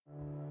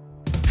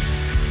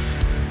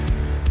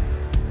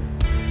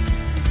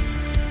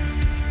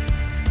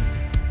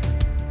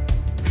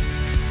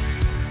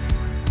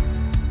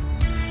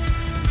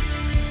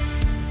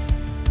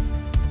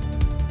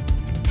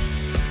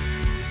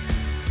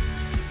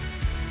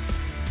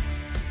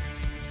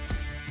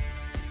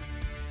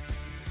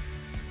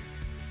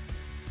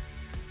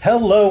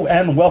Hello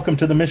and welcome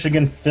to the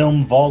Michigan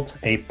Film Vault,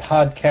 a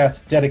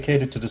podcast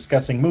dedicated to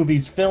discussing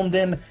movies filmed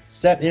in,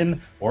 set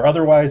in, or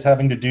otherwise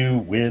having to do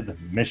with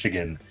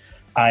Michigan.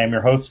 I am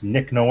your host,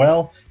 Nick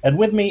Noel, and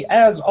with me,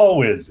 as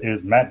always,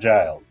 is Matt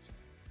Giles.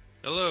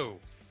 Hello.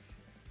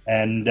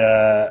 And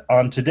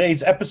on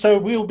today's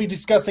episode, we will be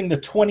discussing the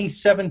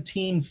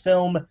 2017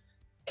 film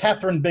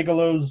Kathryn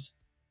Bigelow's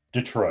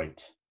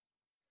Detroit,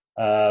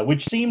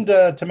 which seemed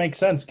to make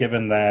sense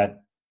given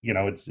that,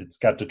 it's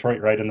got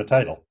Detroit right in the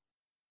title.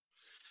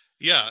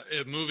 Yeah,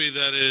 a movie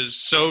that is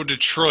so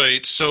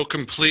Detroit, so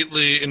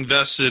completely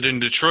invested in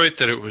Detroit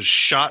that it was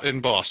shot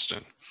in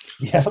Boston.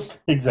 Yep,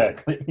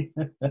 exactly.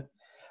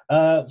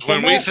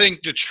 When we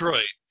think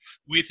Detroit,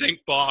 we think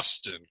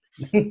Boston.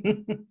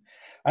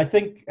 I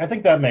think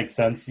that makes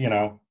sense.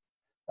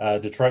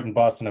 Detroit and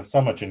Boston have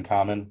so much in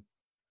common.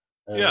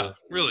 Yeah,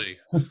 really.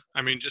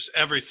 I mean, just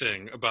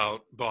everything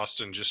about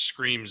Boston just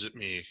screams at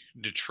me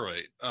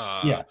Detroit.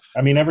 Yeah,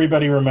 I mean,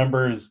 everybody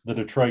remembers the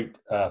Detroit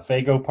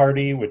Faygo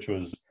Party, which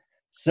was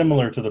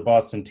similar to the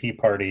Boston Tea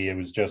Party. It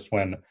was just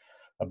when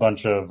a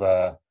bunch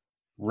of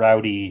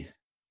rowdy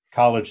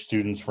college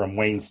students from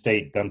Wayne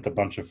State dumped a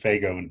bunch of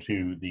Faygo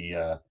into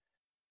the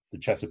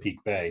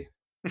Chesapeake Bay.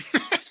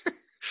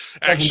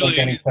 Doesn't make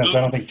any sense.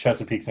 I don't think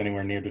Chesapeake's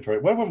anywhere near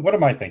Detroit. What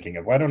am I thinking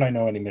of? Why don't I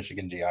know any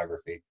Michigan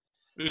geography?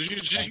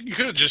 You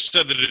could have just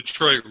said the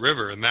Detroit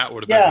River, and that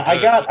would have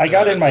been good. I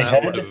got in my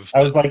head.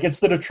 I was like,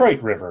 it's the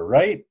Detroit River,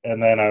 right?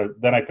 And then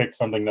I picked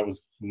something that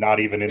was not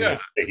even in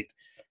this state.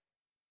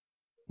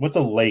 What's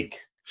a lake?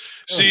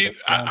 See,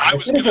 I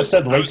could have just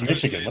said Lake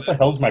Michigan. What the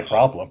hell's my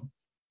problem?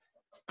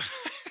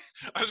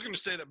 I was going to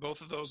say that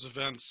both of those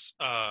events,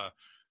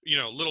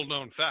 little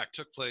known fact,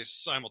 took place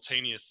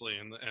simultaneously,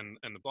 and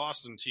the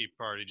Boston Tea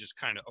Party just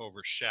kind of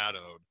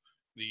overshadowed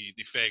the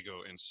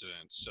Faygo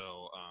incident.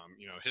 So,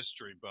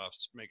 history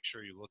buffs, make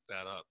sure you look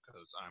that up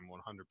because I'm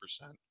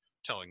 100%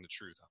 telling the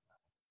truth on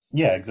that.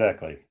 Yeah,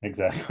 exactly.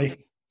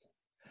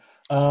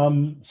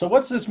 So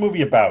what's this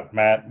movie about,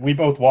 Matt? We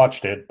both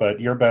watched it, but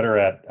you're better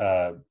at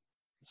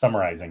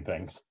summarizing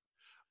things.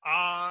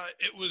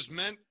 It was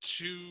meant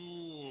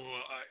to,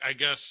 I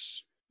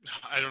guess,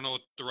 I don't know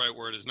what the right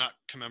word is, not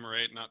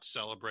commemorate, not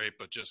celebrate,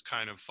 but just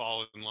kind of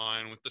fall in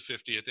line with the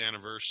 50th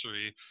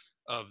anniversary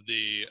of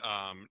the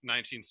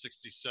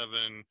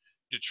 1967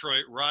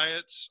 Detroit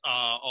riots,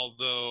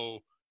 although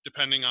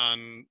depending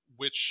on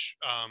which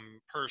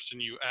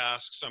person you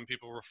ask, some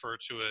people refer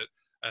to it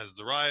as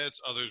the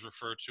riots, others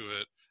refer to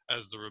it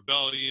as the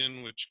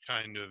rebellion, which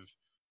kind of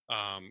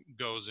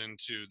goes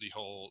into the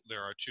whole,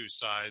 there are two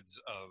sides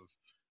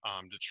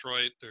of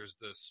Detroit. There's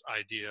this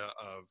idea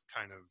of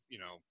kind of,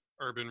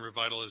 urban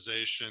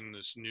revitalization,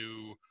 this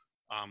new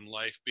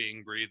life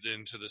being breathed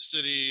into the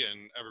city,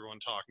 and everyone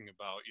talking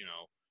about,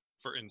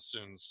 for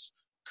instance,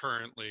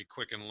 currently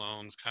Quicken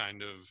Loans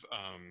kind of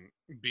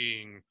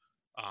being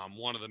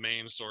one of the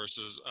main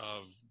sources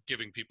of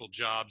giving people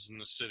jobs in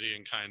the city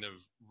and kind of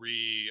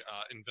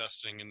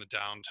investing in the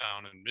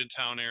downtown and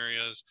midtown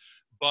areas.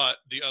 But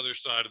the other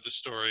side of the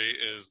story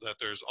is that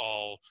there's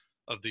all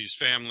of these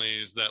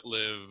families that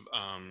live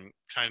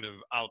kind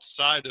of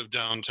outside of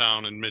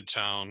downtown and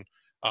midtown,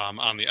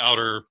 on the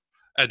outer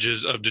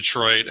edges of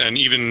Detroit, and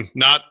even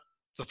not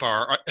the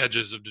far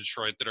edges of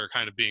Detroit, that are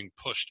kind of being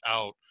pushed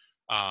out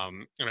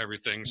and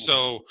everything.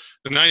 So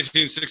the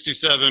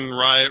 1967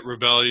 riot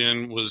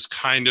rebellion was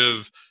kind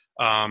of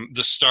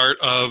the start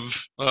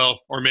of,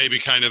 or maybe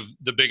kind of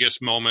the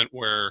biggest moment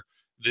where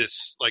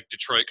this, like,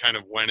 Detroit kind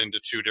of went into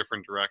two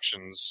different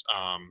directions.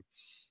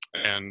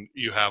 And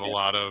you have a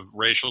lot of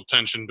racial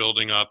tension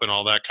building up and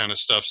all that kind of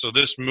stuff. So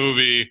this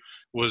movie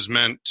was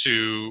meant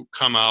to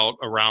come out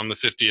around the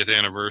 50th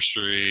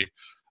anniversary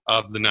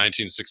of the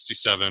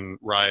 1967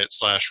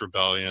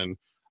 riot/rebellion.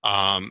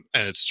 And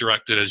it's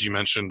directed, as you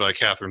mentioned, by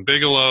Kathryn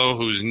Bigelow,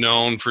 who's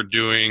known for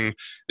doing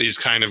these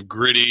kind of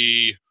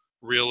gritty,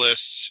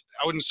 realist,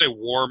 I wouldn't say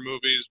war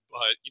movies,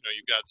 but,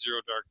 you've got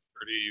Zero Dark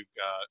 30, you've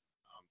got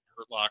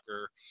Hurt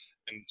Locker.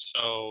 And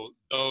so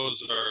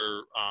those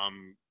are,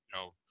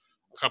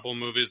 a couple of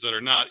movies that are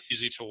not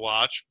easy to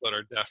watch, but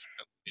are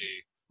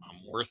definitely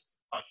worth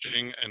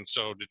watching. And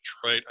so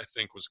Detroit, I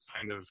think, was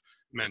kind of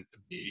meant to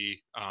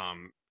be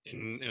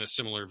in a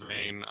similar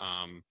vein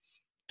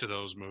to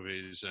those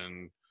movies.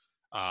 And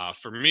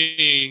for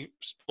me,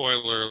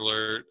 spoiler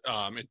alert,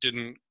 it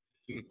didn't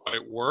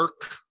quite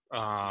work.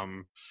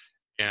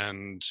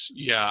 And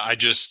yeah, I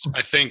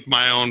think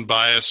my own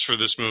bias for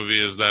this movie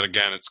is that,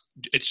 again,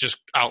 it's just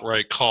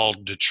outright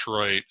called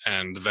Detroit,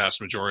 and the vast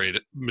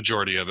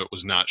majority of it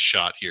was not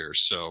shot here.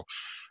 So,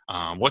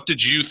 what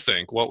did you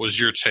think? What was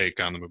your take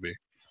on the movie?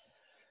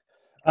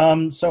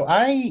 So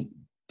I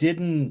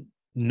didn't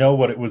know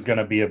what it was going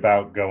to be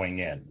about going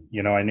in.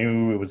 I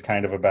knew it was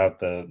kind of about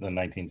the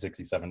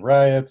 1967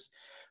 riots,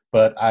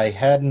 but I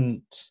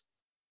hadn't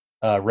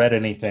read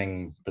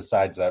anything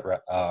besides that.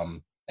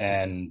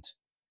 And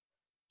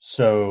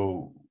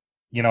so,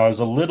 I was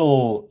a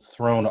little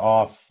thrown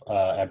off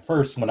at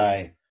first when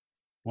I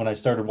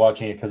started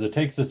watching it, because it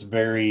takes this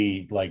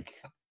very, like,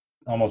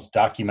 almost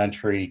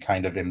documentary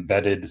kind of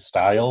embedded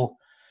style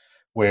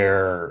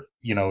where,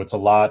 it's a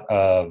lot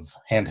of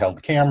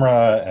handheld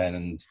camera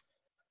and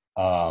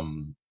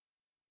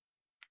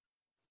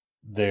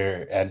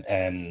there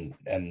and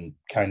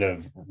kind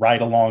of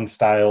ride along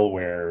style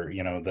where,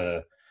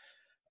 the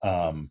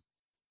um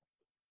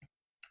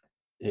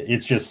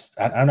it's just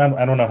I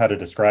don't know how to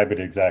describe it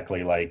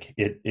exactly. Like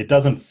it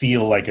doesn't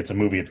feel like it's a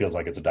movie. It feels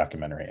like it's a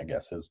documentary, I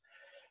guess, is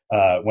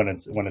when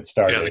it Yeah, the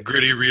started.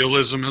 gritty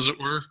realism, as it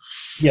were.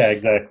 Yeah,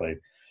 exactly.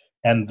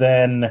 And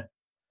then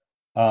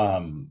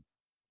um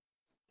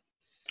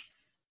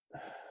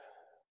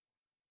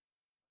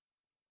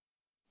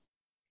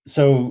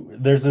so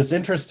there's this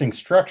interesting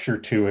structure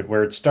to it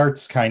where it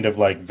starts kind of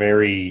like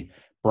very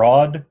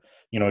broad.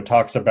 It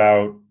talks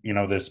about,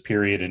 this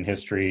period in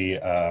history.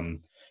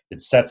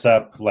 It sets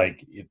up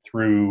like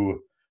through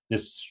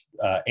this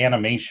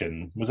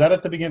animation. Was that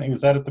at the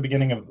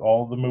beginning of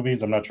all the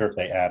movies? I'm not sure if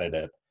they added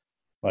it.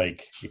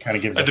 Like it kind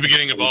of gives At us the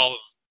beginning of all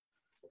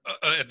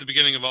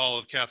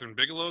of Catherine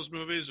Bigelow's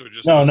movies, or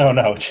just no, this no,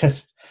 movie? no.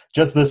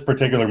 Just this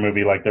particular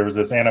movie. Like there was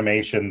this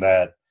animation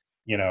that,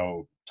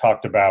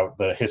 talked about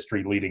the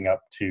history leading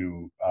up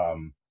to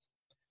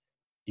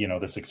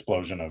this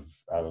explosion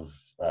of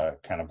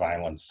kind of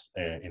violence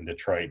in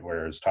Detroit,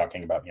 where it's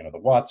talking about, the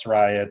Watts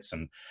riots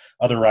and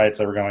other riots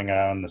that were going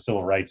on, the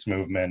civil rights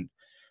movement,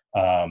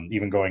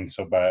 even going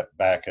so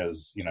back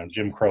as,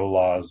 Jim Crow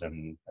laws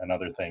and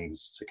other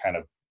things to kind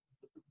of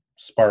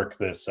spark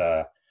this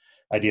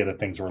idea that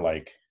things were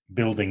like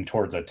building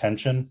towards a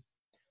tension.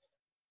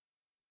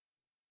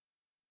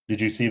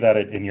 Did you see that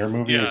in your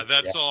movie? Yeah, Yeah.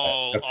 that's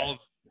all. Okay. All of,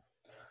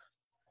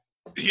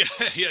 yeah,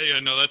 yeah.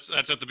 No, that's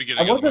at the I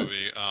beginning of the wasn't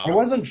movie. I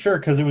wasn't sure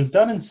because it was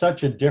done in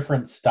such a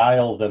different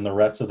style than the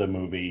rest of the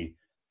movie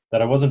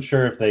that I wasn't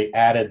sure if they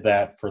added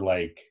that for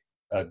like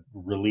a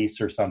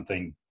release or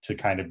something to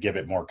kind of give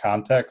it more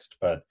context.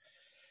 But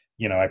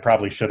I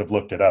probably should have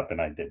looked it up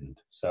and I didn't.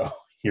 So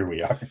here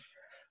we are.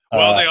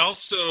 Well, Uh,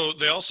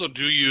 they also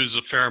do use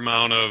a fair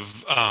amount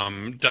of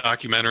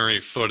documentary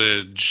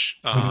footage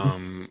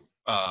mhm,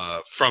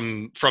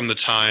 from the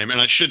time, and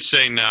I should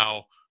say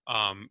now,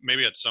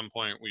 maybe at some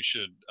point we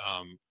should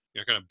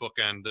kind of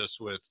bookend this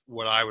with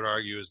what I would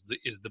argue is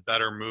the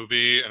better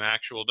movie, an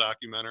actual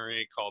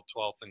documentary called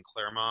 12th and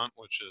Claremont,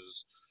 which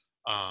is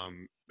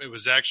it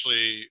was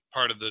actually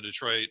part of the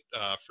Detroit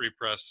Free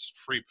Press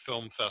Free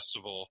Film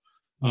Festival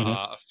mhm,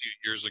 a few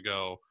years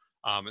ago.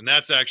 And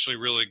that's actually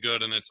really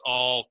good, and it's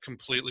all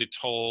completely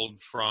told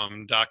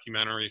from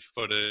documentary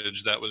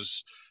footage that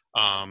was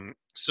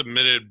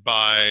submitted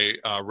by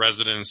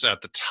residents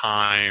at the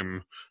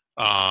time.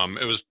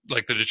 It was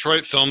like the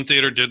Detroit Film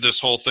Theater did this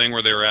whole thing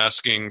where they were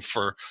asking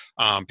for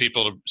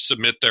people to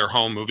submit their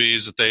home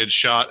movies that they had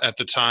shot at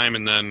the time,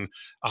 and then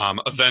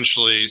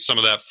eventually some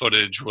of that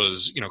footage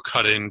was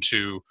cut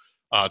into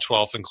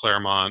 12th and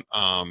Claremont.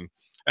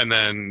 And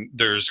then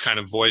there's kind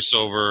of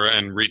voiceover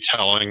and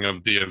retelling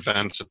of the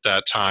events at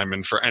that time.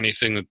 And for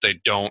anything that they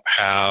don't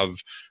have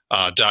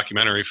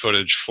documentary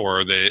footage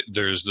for,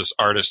 there's this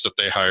artist that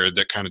they hired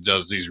that kind of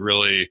does these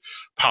really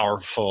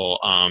powerful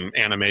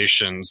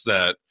animations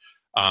that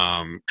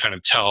kind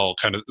of tell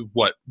kind of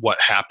what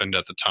happened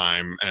at the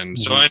time. And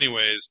so, mhm.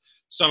 anyways,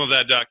 some of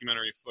that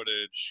documentary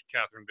footage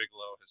Catherine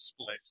Bigelow has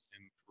spliced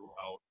in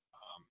throughout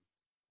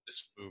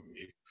this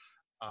movie.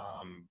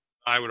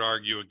 I would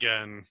argue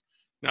again,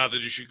 not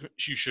that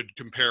you should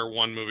compare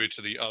one movie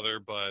to the other,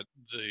 but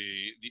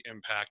the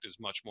impact is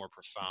much more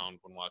profound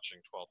when watching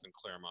 12th and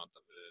Claremont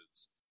than it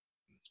is.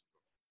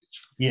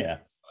 Yeah.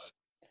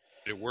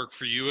 Did it work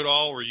for you at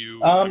all? Were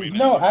you? I mean,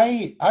 No,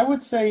 I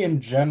would say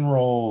in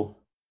general,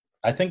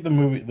 I think the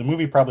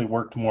movie probably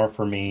worked more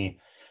for me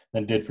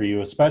than it did for you,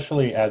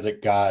 especially as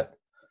it got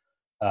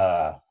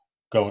uh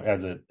go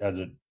as it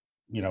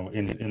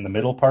in the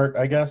middle part,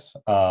 I guess.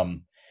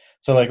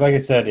 So like I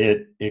said,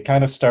 it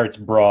kind of starts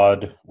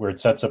broad where it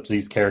sets up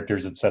these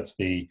characters. It sets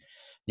the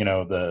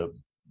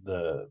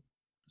the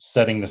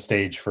setting the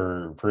stage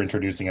for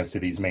introducing us to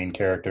these main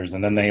characters,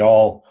 and then they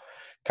all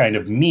kind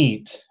of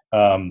meet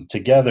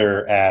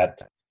together at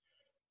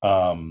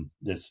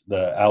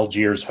the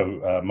Algiers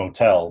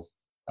motel,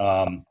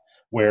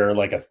 where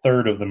like a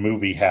third of the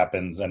movie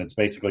happens, and it's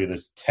basically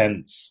this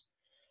tense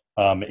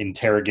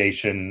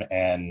interrogation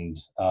and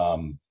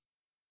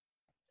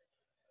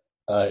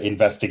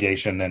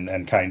investigation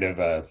and kind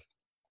of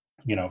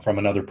from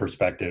another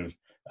perspective,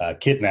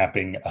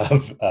 kidnapping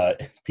of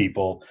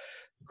people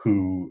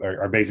who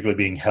are basically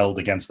being held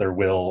against their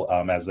will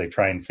as they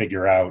try and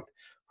figure out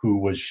who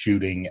was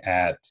shooting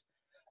at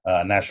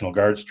National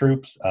Guards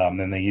troops.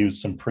 And they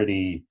use some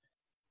pretty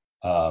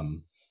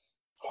um,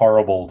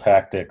 horrible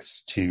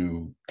tactics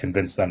to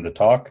convince them to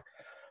talk.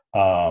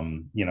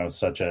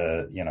 Such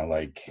a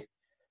like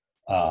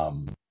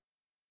um,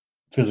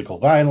 physical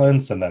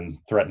violence, and then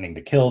threatening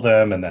to kill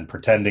them, and then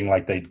pretending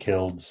like they'd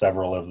killed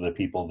several of the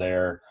people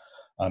there.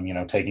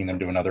 Taking them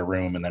to another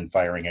room and then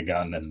firing a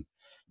gun and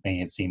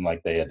making it seem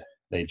like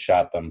they'd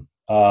shot them.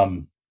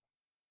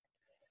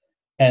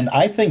 And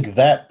I think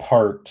that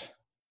part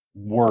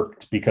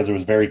worked because it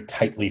was very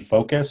tightly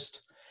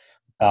focused.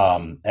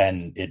 And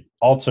it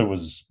also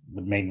was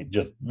made me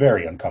just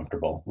very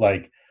uncomfortable.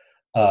 Like,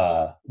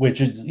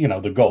 which is,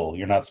 the goal.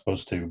 You're not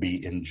supposed to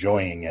be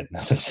enjoying it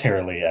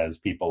necessarily as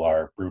people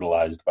are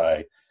brutalized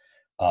by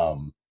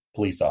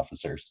police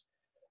officers.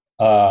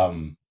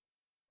 Um,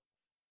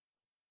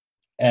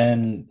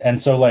 and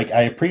so like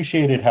I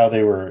appreciated how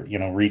they were,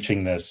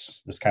 reaching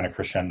this kind of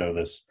crescendo,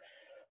 this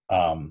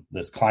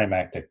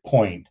climactic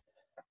point.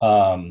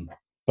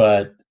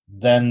 But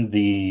then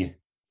the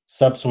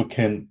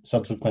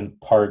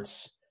subsequent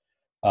parts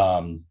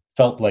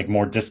felt like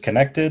more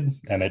disconnected,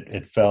 and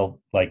it felt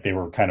like they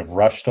were kind of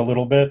rushed a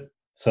little bit.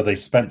 So they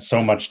spent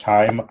so much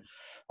time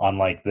on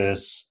like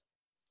this,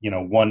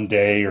 one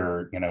day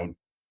or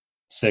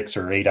 6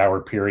 or 8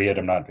 hour period.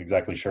 I'm not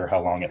exactly sure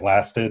how long it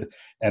lasted,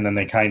 and then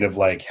they kind of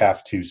like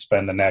have to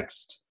spend the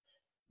next,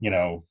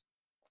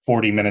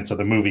 40 minutes of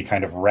the movie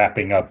kind of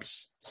wrapping up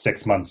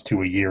 6 months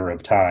to a year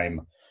of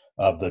time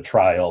of the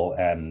trial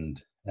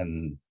and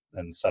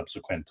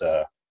subsequent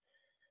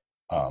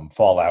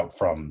fallout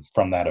from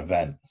that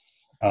event.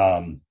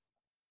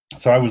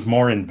 So I was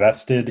more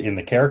invested in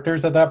the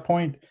characters at that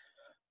point.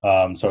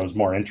 So I was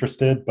more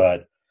interested,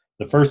 but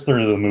the first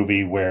third of the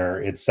movie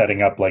where it's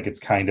setting up like it's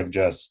kind of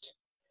just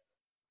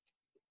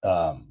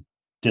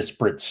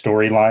disparate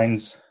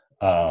storylines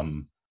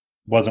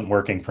wasn't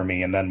working for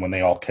me. And then when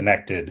they all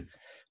connected,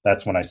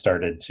 that's when I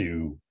started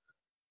to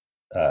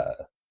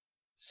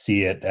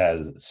see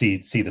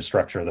the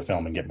structure of the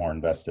film and get more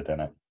invested in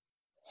it.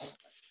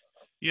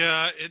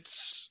 Yeah,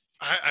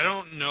 I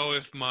don't know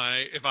if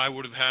I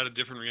would have had a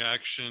different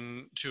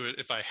reaction to it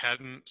if I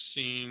hadn't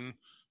seen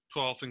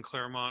 12th and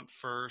Claremont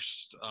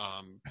first.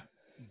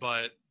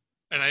 But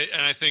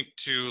I think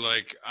too,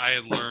 like I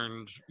had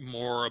learned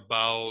more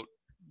about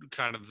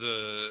kind of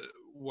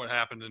what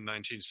happened in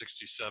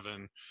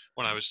 1967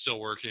 when I was still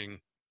working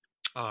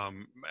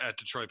at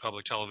Detroit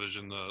Public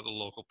Television, the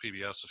local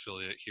PBS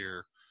affiliate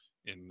here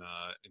in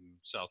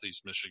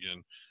Southeast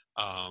Michigan,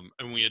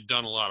 and we had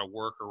done a lot of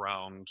work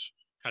around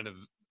kind of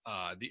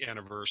the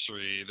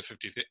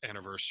 50th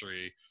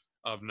anniversary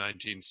of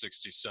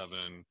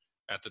 1967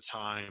 at the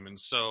time, and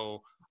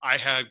so I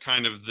had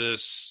kind of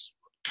this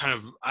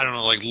I don't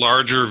know, like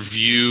larger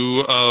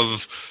view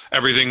of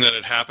everything that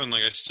had happened.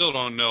 Like I still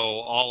don't know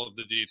all of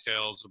the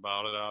details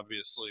about it,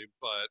 obviously,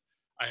 but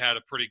I had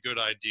a pretty good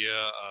idea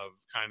of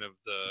kind of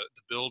the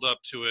build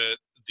up to it,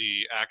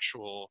 the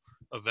actual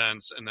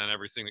events, and then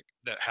everything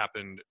that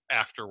happened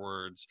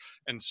afterwards.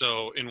 And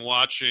so in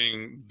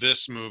watching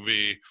this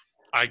movie,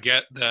 I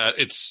get that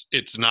it's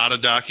not a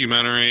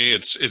documentary.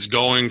 It's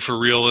going for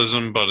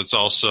realism, but it's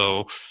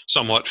also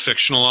somewhat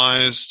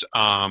fictionalized.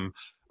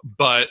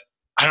 But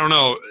I don't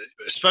know,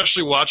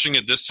 especially watching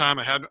it this time.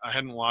 I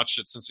hadn't watched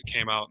it since it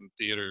came out in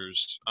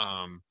theaters,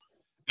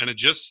 and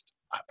it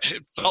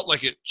felt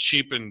like it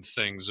cheapened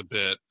things a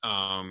bit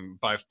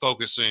by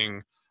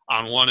focusing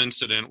on one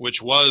incident,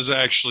 which was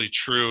actually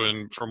true.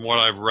 And from what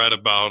I've read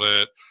about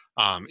it,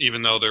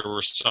 even though there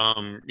were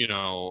some,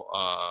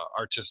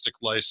 artistic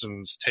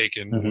license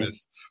taken with,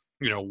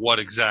 what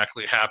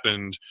exactly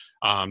happened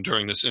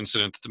during this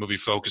incident that the movie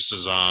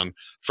focuses on,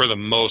 for the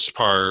most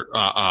part,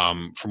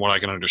 from what I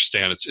can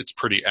understand, it's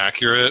pretty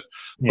accurate.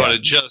 Yeah. But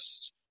it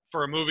just,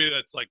 for a movie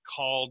that's like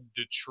called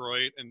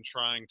Detroit and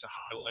trying to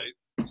highlight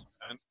this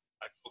event,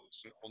 I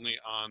focused only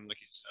on, like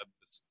you said,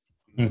 this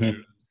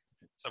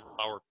several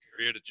hour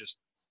period. It just,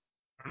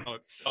 I don't know,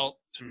 it felt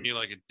to me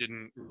like it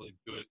didn't really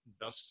do it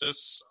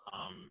justice.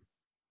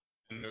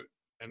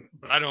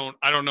 But I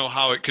don't know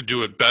how it could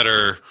do it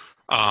better,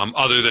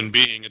 other than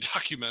being a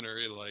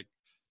documentary like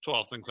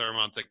 12th and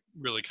Claremont that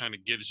really kind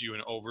of gives you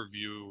an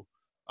overview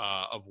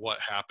of what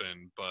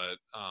happened. But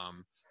I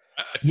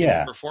think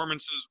the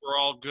performances were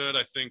all good.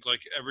 I think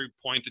like every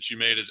point that you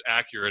made is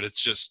accurate.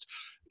 It's just,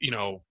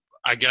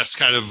 I guess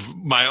kind of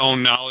my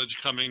own knowledge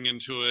coming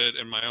into it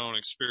and my own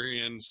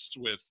experience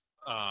with,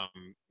 I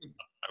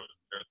was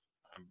there at the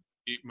time,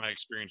 my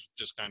experience with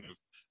just kind of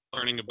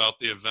learning about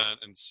the event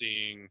and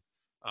seeing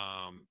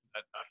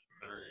that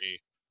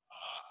documentary.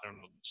 I don't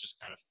know, it just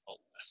kind of felt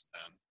less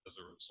than as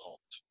a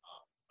result.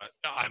 But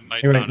I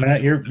might. You're right,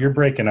 Matt. You're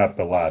breaking up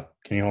a lot.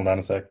 Can you hold on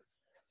a sec?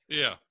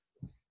 Yeah.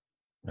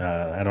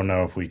 I don't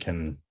know if we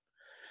can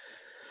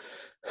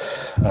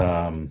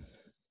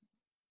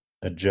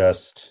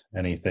adjust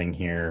anything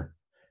here.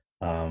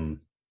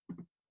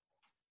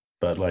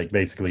 But like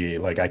basically,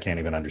 like I can't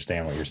even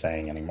understand what you're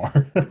saying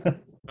anymore.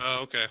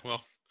 Okay.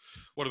 Well,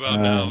 what about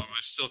now? Am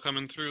I still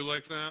coming through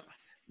like that?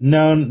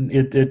 No,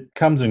 it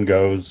comes and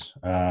goes.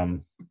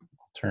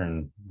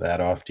 Turn that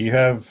off. Do you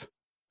have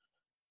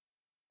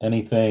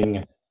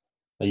anything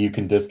that you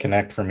can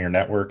disconnect from your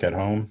network at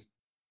home?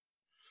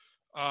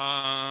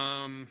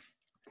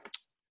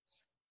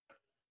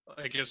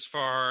 Like as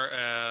far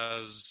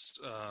as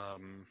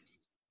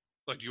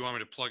like, do you want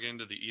me to plug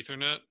into the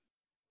Ethernet?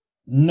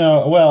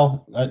 No,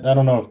 well, I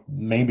don't know if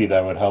maybe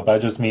that would help. I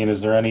just mean,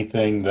 is there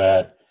anything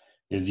that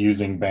is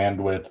using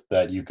bandwidth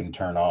that you can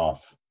turn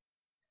off?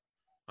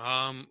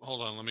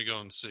 Hold on, let me go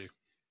and see.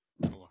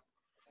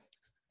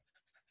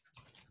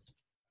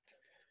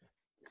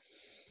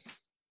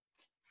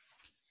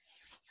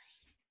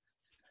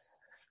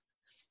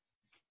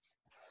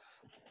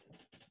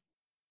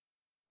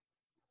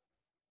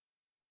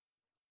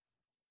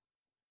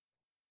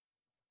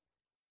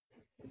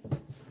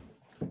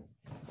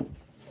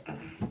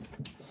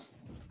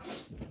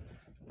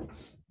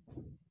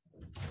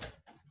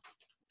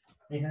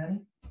 Hey, honey,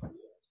 can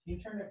you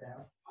turn it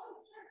down?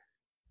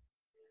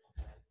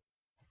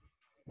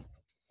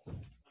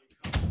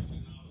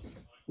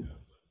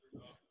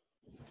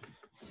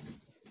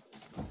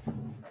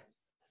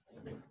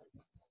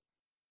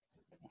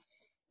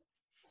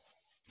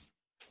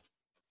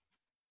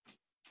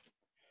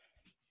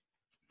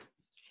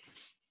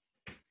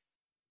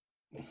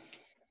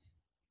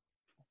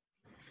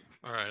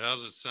 All right,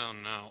 how's it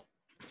sound now?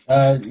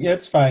 Yeah,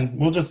 it's fine.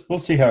 We'll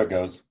see how it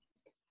goes.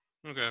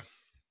 Okay.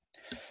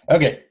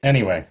 Okay.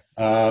 Anyway,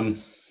 so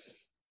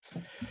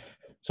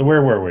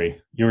where were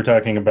we? You were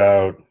talking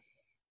about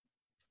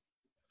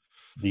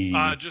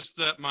the Just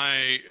that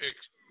my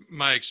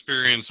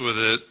experience with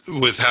it,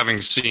 with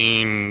having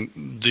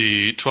seen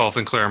the 12th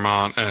in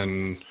Claremont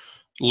and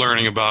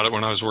learning about it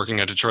when I was working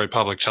at Detroit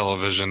Public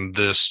Television,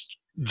 this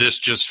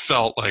just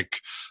felt like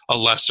a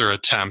lesser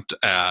attempt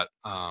at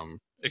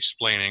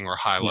explaining or yeah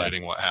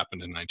highlighting what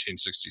happened in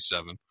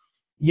 1967.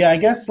 yeah. I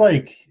guess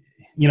like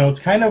it's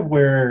kind of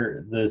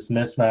where this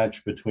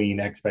mismatch between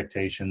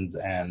expectations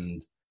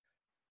and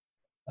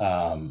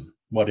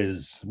what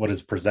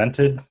is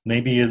presented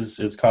maybe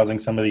is causing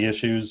some of the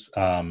issues.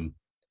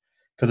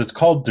 Because it's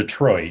called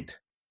Detroit,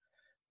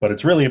 but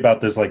it's really about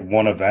this like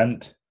one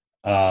event,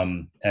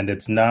 and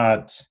it's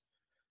not.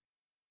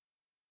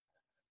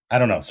 I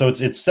don't know. So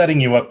it's setting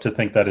you up to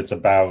think that it's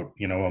about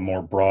a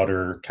more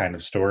broader kind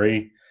of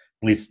story,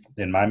 at least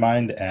in my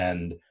mind,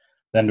 and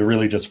then to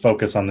really just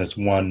focus on this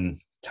one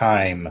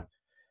time,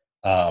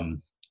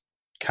 um,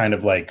 kind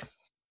of like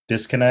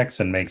disconnects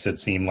and makes it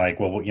seem like,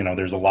 well,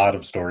 there's a lot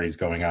of stories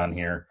going on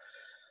here,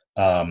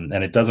 and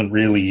it doesn't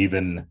really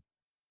even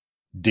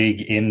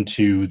dig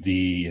into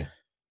the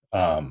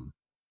um,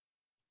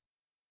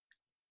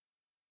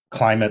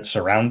 climate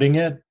surrounding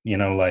it.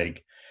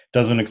 Like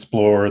doesn't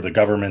explore the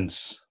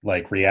government's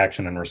like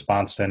reaction and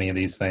response to any of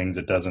these things.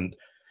 It doesn't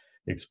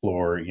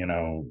explore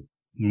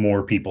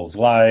more people's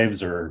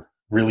lives or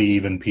really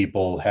even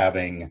people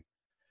having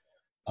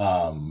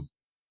um,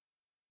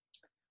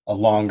 a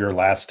longer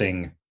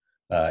lasting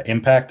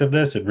impact of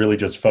this. It really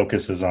just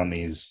focuses on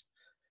this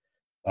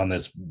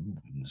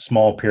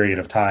small period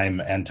of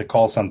time, and to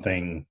call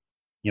something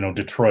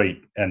Detroit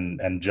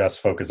and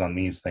just focus on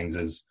these things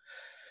is,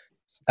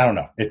 I don't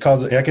know,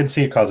 I can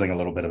see it causing a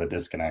little bit of a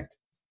disconnect.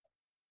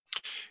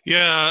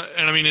 Yeah,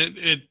 and I mean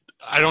it.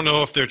 I don't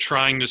know if they're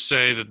trying to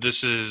say that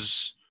this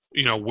is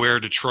where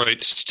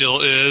Detroit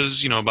still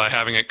is, by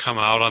having it come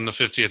out on the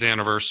 50th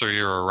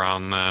anniversary or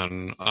around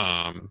then,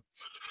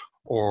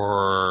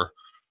 or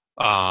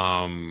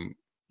um,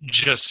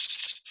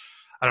 just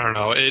I don't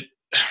know.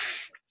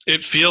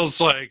 It feels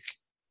like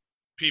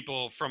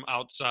people from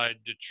outside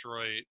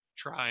Detroit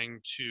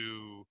trying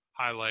to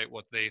highlight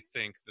what they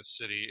think the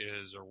city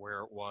is or where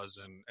it was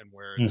and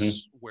Hmm.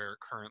 where it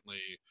currently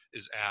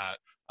is at,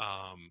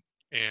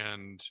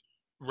 and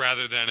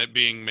rather than it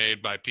being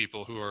made by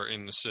people who are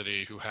in the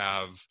city who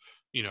have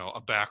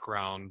a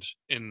background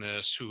in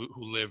this, who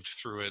lived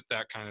through it,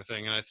 that kind of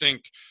thing. And I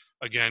think,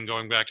 again,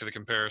 going back to the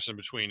comparison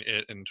between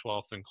it and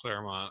 12th and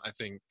Claremont, I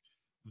think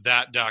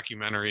that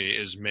documentary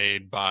is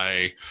made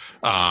by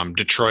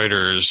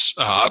Detroiters,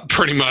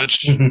 pretty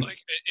much Hmm. like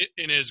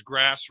in as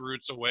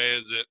grassroots a way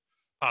as it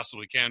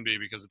possibly can be,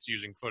 because it's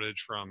using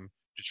footage from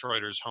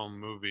Detroiters' home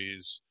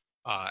movies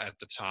at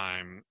the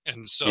time.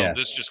 And so Yeah.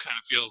 this just kind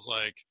of feels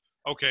like,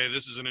 okay,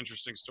 this is an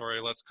interesting story.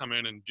 Let's come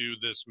in and do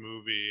this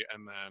movie,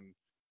 and then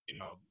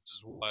this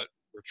is what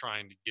we're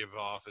trying to give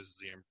off as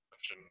the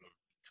impression of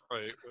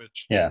Detroit,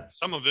 which Yeah.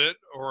 some of it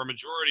or a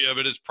majority of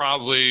it is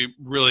probably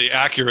really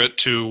accurate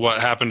to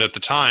what happened at the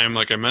time,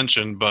 like I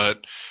mentioned,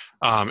 but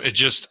it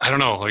just, I don't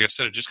know, like I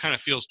said, it just kind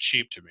of feels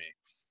cheap to me.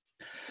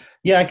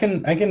 Yeah,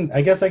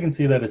 I guess I can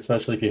see that,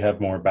 especially if you have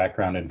more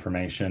background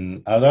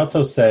information. I'd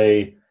also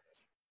say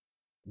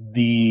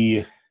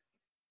the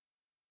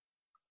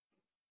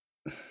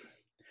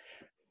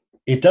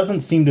it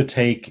doesn't seem to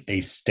take a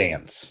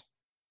stance.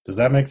 Does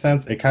that make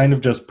sense? It kind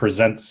of just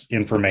presents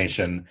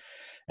information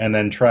and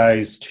then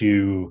tries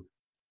to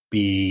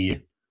be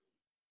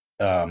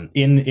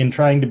in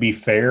trying to be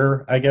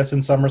fair, I guess,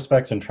 in some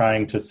respects, and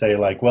trying to say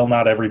like, well,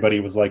 not everybody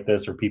was like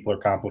this, or people are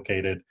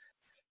complicated.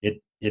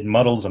 It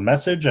muddles a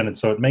message, and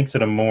so it makes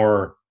it a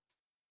more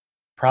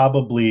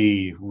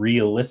probably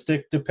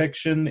realistic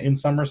depiction in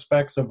some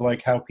respects of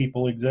like how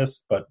people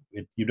exist, but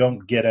you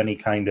don't get any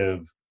kind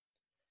of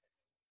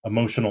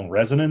emotional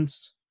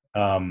resonance,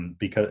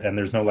 because and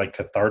there's no like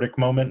cathartic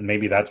moment, and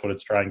maybe that's what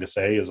it's trying to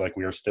say is like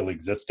we are still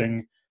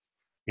existing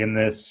in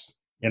this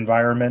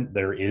environment.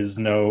 There is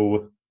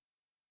no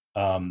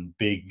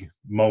big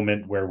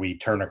moment where we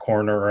turn a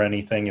corner or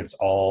anything.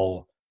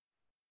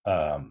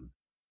 Um,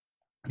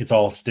 it's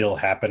all still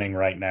happening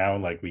right now,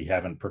 like we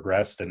haven't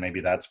progressed, and maybe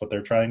that's what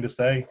they're trying to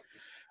say.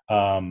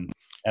 um,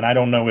 and I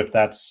don't know if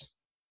that's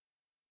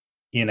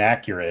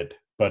inaccurate,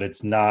 but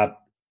it's not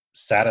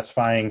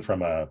satisfying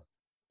from a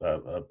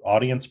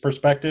audience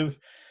perspective.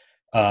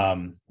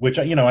 Which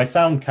I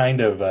sound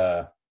kind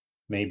of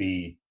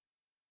maybe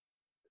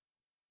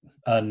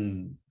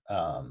unrefined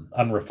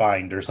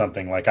or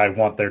something. Like I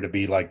want there to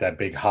be like that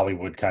big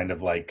Hollywood kind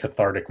of like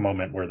cathartic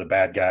moment where the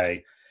bad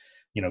guy,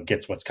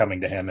 gets what's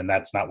coming to him, and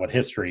that's not what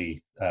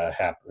history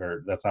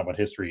or that's not what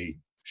history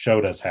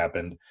showed us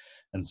happened.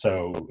 And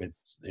so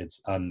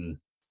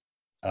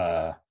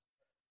uh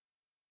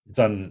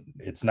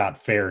it's not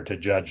fair to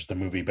judge the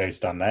movie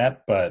based on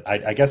that. But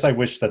I guess I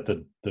wish that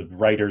the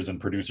writers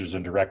and producers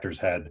and directors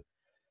had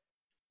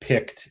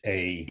picked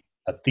a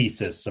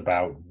thesis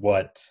about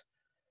what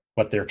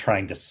they're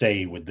trying to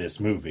say with this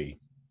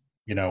movie,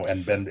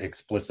 and been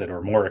explicit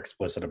or more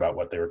explicit about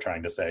what they were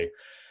trying to say,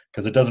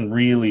 because it doesn't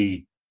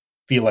really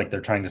feel like they're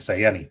trying to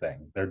say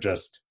anything. They're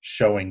just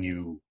showing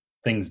you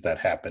things that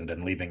happened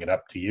and leaving it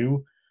up to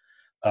you,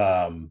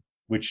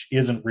 which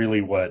isn't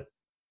really what,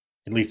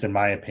 at least in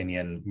my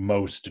opinion,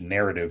 most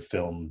narrative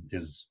film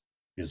is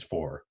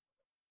for.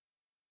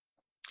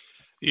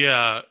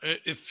 Yeah,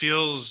 it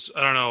feels,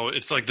 I don't know,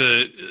 it's like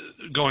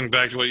going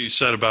back to what you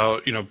said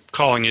about,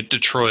 calling it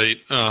Detroit.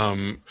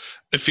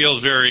 It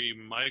feels very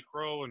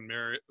micro and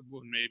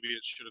when maybe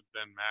it should have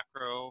been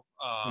macro.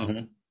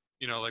 Mm-hmm.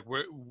 Like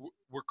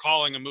we're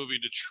calling a movie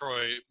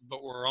Detroit,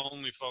 but we're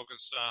only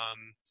focused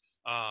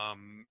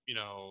on,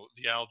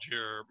 the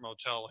Algier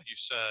Motel, like you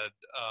said.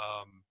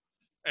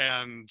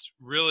 And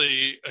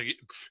really,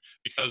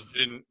 because they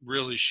didn't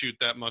really shoot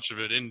that much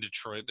of it in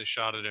Detroit, they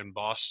shot it in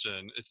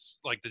Boston. It's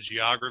like the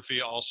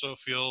geography also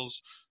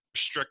feels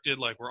restricted,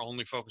 like we're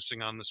only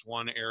focusing on this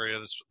one area,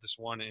 this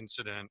one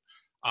incident,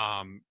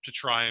 to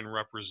try and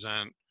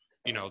represent,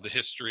 the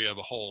history of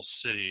a whole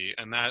city.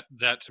 And that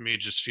to me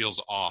just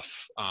feels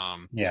off.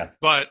 Yeah.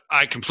 But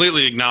I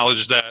completely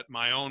acknowledge that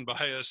my own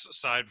bias,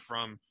 aside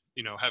from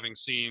having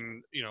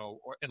seen,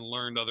 and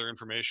learned other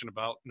information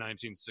about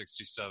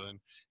 1967,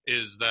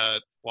 is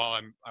that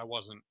while I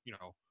wasn't,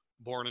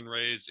 born and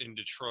raised in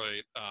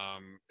Detroit,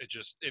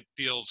 it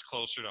feels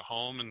closer to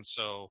home. And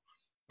so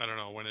I don't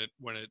know,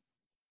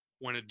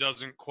 when it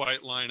doesn't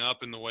quite line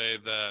up in the way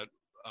that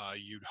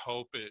you'd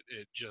hope,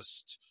 it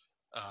just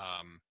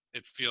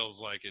it feels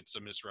like it's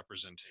a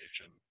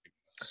misrepresentation, I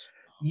guess.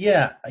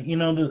 Yeah,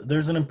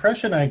 there's an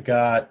impression I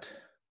got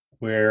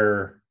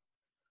where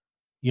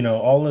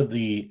all of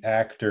the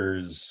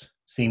actors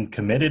seemed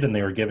committed and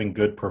they were giving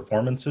good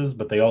performances,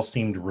 but they all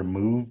seemed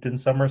removed in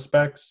some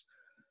respects.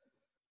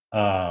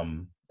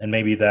 And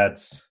maybe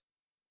that's,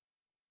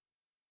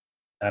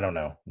 I don't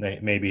know.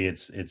 Maybe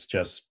it's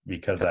just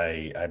because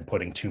I'm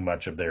putting too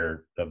much of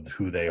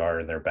who they are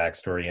and their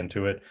backstory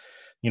into it.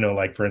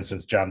 Like for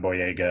instance, John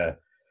Boyega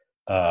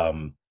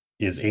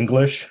is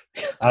English,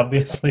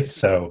 obviously.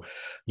 So,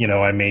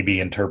 I may be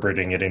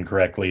interpreting it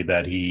incorrectly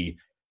that he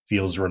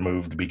feels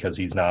removed because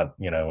he's not,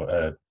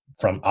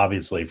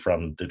 obviously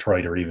from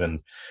Detroit or even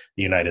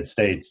the United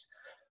States.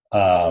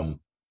 And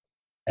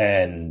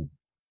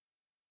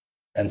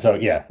so,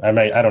 yeah,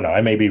 I don't know,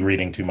 I may be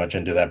reading too much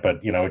into that,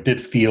 but, it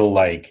did feel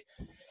like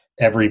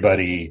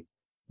everybody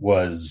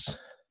was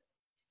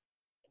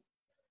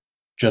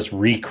just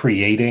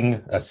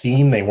recreating a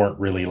scene. They weren't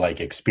really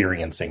like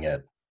experiencing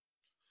it.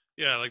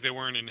 Yeah, like they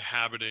weren't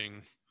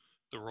inhabiting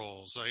the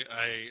roles.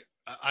 I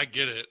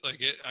get it,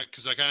 like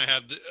because I kind of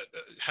had,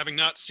 having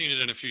not seen it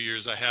in a few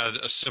years, I had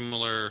a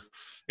similar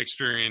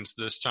experience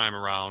this time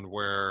around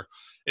where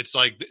it's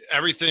like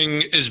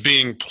everything is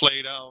being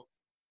played out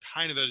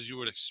kind of as you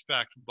would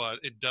expect, but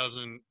it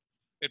doesn't.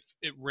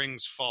 It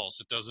rings false.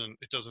 It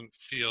doesn't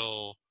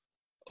feel.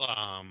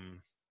 I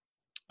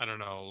don't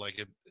know, like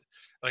it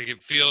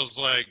feels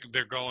like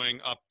they're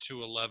going up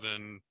to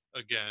 11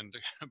 again, to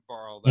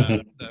borrow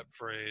that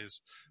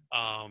phrase.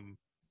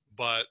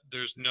 But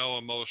there's no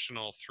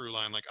emotional through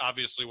line. Like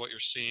obviously what you're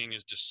seeing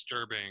is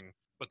disturbing,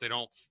 but they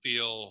don't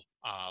feel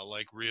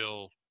like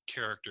real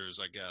characters,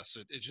 I guess.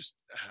 It just,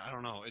 I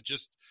don't know, it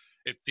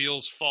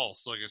feels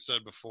false, like I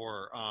said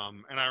before.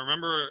 And I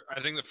remember,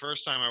 I think the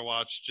first time I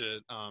watched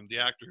it, the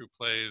actor who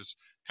plays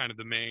kind of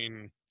the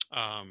main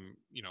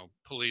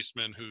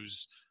policeman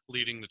who's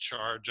leading the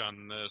charge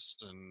on this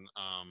and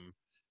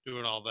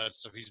doing all that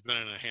stuff. He's been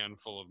in a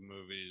handful of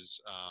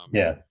movies.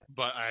 Yeah.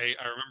 But I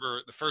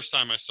remember the first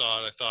time I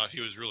saw it, I thought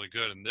he was really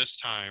good. And this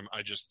time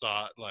I just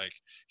thought like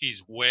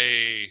he's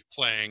way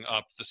playing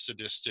up the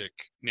sadistic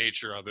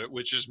nature of it,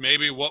 which is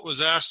maybe what was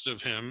asked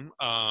of him.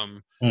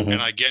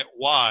 And I get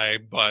why,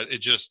 but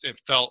it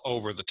felt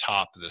over the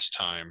top this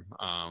time.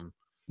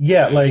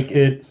 Yeah, like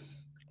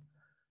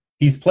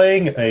he's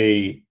playing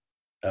a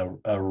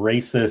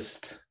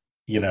racist,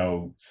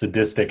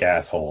 sadistic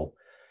asshole.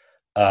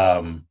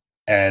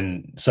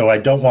 And so I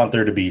don't want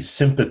there to be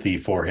sympathy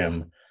for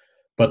him,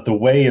 but the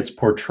way it's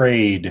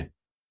portrayed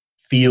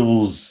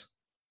feels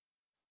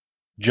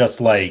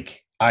just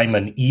like I'm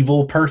an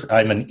evil person.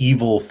 I'm an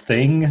evil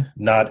thing,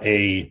 not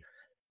a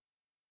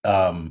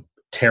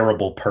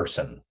terrible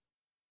person.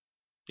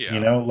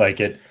 Yeah. Like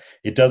it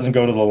doesn't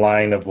go to the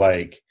line of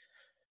like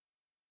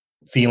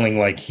feeling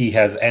like he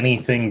has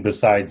anything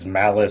besides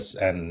malice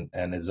and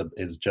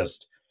is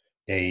just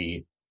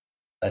an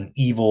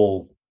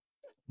evil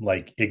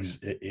like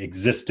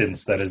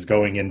existence that is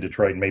going in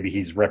Detroit. Maybe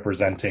he's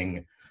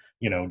representing,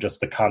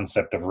 just the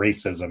concept of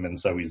racism, and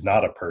so he's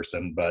not a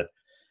person. But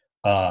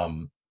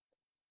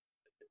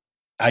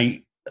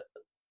I,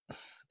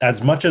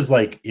 as much as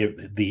like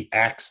the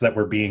acts that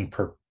were being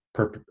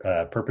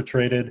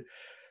perpetrated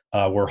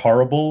were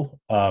horrible,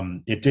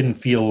 it didn't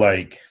feel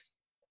like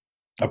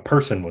a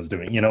person was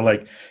doing.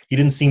 Like he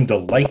didn't seem to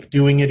like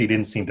doing it. He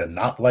didn't seem to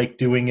not like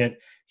doing it.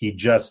 He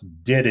just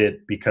did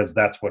it because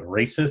that's what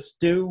racists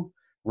do,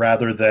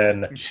 rather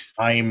than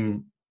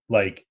I'm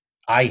like,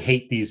 I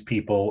hate these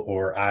people,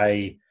 or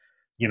I,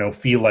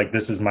 feel like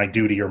this is my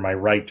duty or my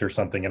right or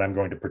something, and I'm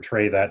going to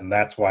portray that, and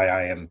that's why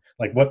I am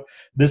like, what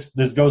this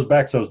goes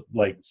back so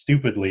like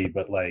stupidly,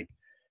 but like,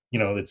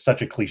 it's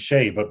such a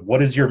cliche, but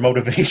what is your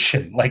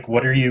motivation? Like,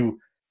 what do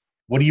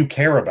you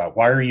care about?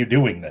 Why are you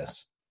doing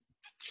this?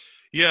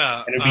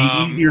 Yeah. And it'd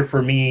be easier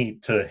for me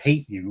to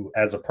hate you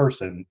as a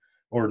person,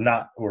 or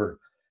not, or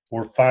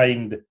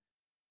find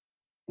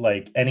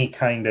like any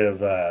kind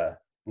of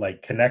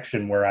like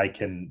connection where I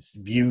can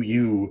view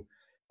you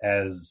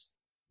as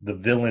the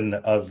villain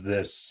of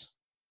this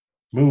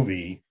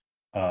movie.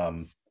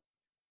 Um,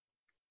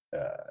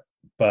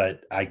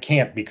 but I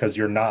can't, because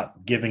you're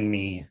not giving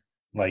me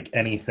like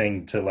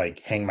anything to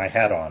like hang my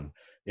hat on.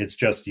 It's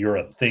just you're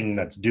a thing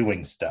that's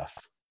doing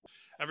stuff.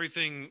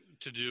 Everything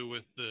to do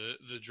with the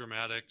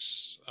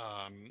dramatics,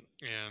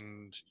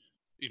 and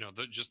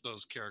just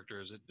those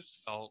characters, it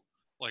just felt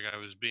like I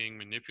was being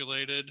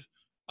manipulated,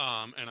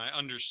 and I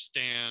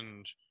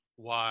understand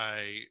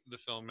why the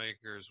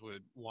filmmakers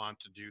would want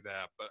to do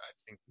that, but I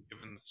think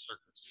given the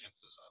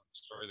circumstances of the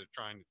story they're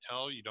trying to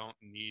tell, you don't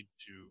need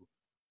to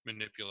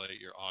manipulate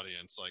your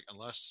audience, like,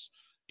 unless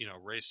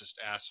racist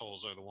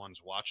assholes are the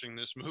ones watching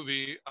this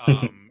movie.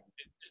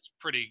 It's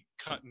pretty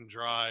cut and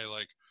dry,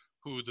 like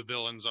who the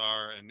villains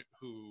are and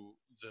who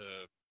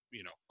the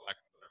lack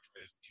of a better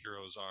phrase, the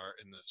heroes are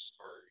in this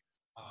story.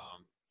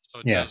 So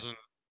it Yeah. doesn't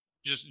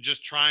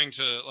just trying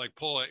to like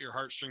pull at your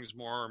heartstrings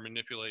more or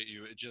manipulate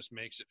you. It just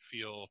makes it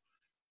feel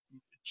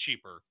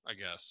cheaper, I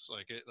guess.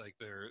 Like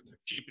they're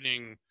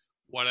cheapening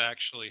what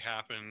actually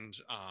happened,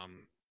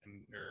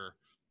 and they're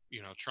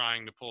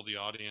trying to pull the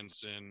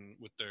audience in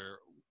with their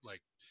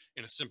like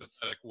in a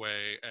sympathetic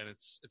way, and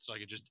it's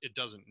like it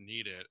doesn't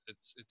need it.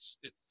 It's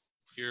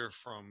clear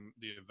from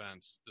the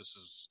events this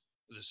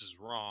is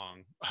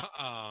wrong.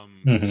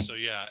 Mm-hmm. So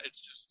yeah,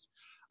 it's just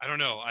I don't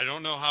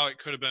know how it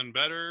could have been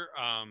better.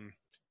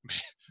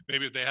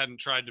 Maybe if they hadn't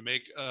tried to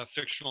make a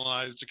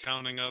fictionalized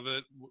accounting of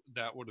it,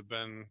 that would have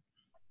been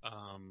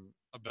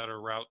a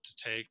better route to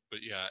take. But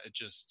yeah, it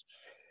just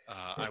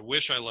I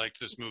wish I liked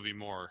this movie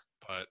more,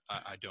 but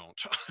I don't.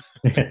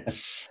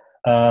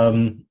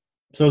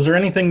 So is there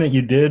anything that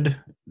you did?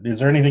 Is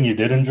there anything you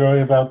did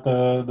enjoy about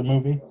the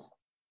movie?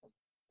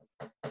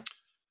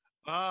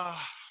 uh,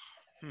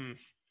 hmm.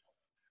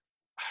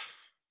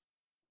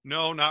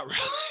 No, not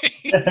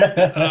really.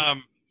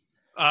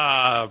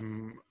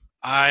 um,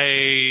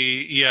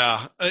 I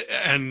yeah,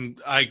 and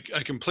I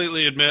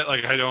completely admit,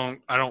 like, I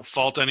don't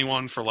fault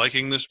anyone for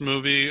liking this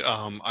movie.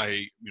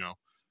 I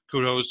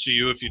kudos to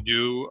you if you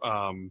do.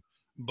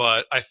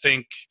 But I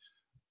think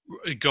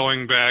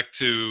going back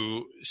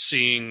to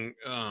seeing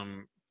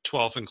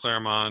 12th and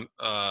Claremont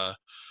uh,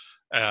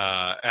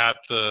 at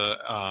the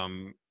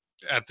um,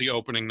 at the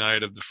opening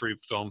night of the Free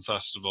Film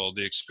Festival,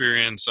 the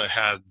experience I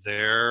had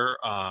there,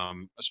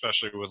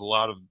 especially with a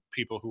lot of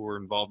people who were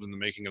involved in the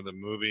making of the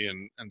movie,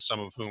 and some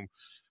of whom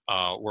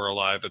were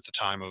alive at the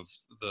time of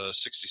the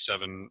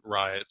 '67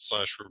 riot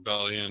 /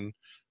 rebellion.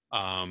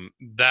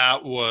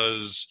 That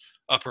was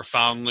a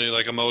profoundly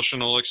like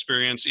emotional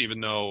experience,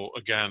 even though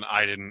again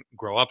I didn't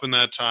grow up in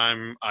that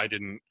time. I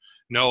didn't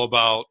know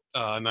about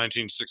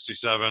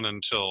 1967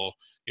 until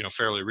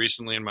fairly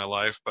recently in my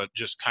life, but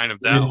just kind of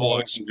You that didn't whole know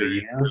it was a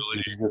experience year? really.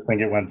 Did you just think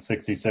it went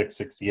 66,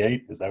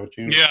 68? Is that what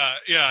you? Yeah,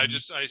 I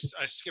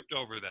skipped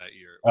over that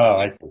year. Oh,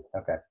 I see.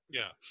 Okay.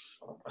 Yeah.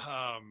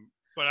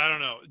 But I don't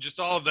know, just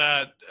all of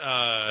that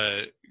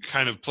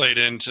kind of played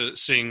into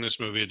seeing this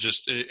movie.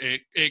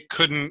 It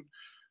couldn't,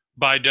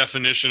 by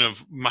definition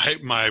of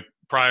my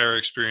prior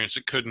experience,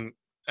 it couldn't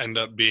end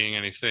up being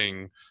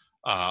anything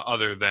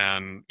other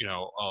than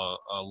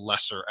a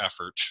lesser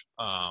effort.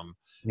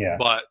 Yeah.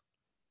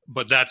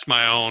 But that's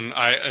my own.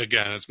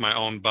 It's my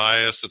own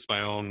bias. It's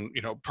my own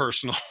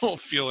personal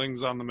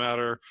feelings on the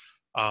matter.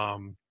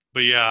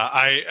 But yeah,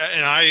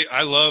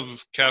 I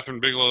love Catherine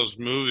Bigelow's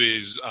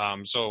movies.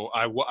 So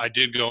I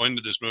did go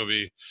into this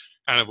movie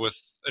kind of with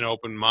an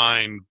open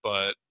mind,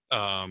 but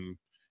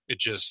it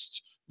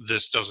just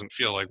this doesn't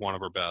feel like one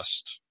of her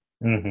best.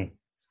 Mm-hmm.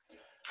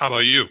 How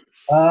about you?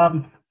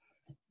 Um,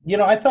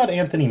 I thought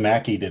Anthony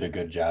Mackie did a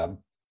good job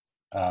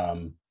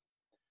um,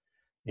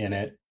 in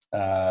it,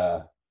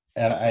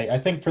 and I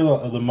think for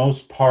the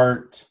most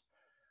part,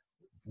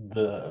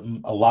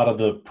 a lot of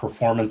the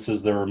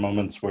performances, there were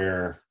moments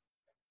where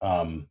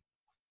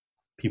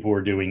people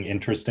were doing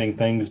interesting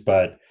things,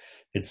 but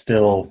it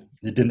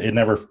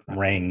never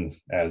rang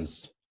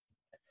as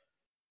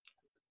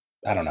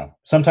I don't know.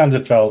 Sometimes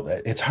it felt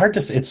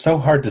it's so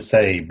hard to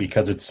say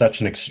because it's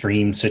such an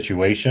extreme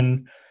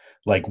situation.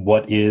 Like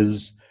what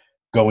is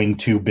going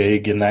too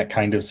big in that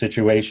kind of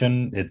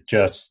situation? It's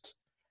just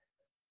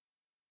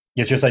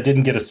I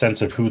didn't get a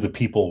sense of who the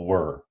people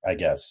were, I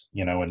guess,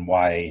 and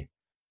why,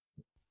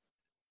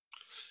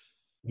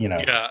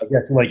 Yeah. I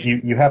guess like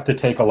you have to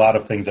take a lot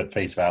of things at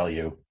face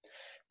value.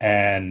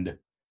 And,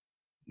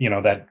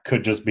 that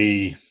could just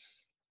be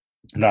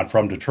not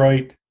from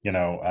Detroit.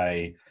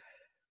 I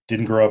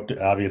didn't grow up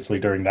obviously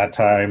during that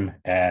time.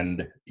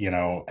 And,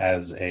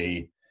 as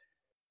a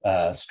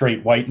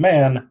straight white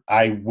man,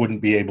 I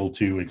wouldn't be able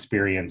to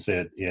experience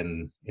it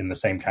in the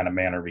same kind of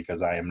manner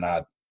because I am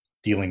not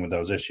dealing with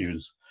those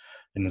issues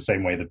in the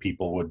same way that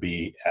people would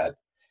be at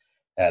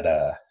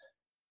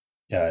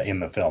in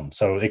the film.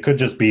 So it could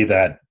just be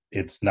that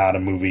it's not a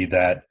movie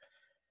that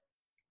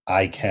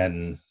I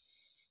can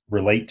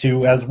relate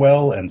to as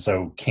well, and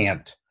so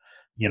can't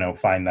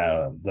find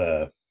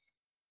the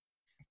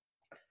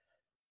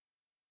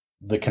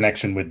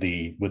connection with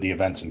the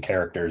events and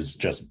characters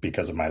just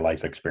because of my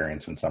life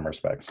experience in some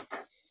respects.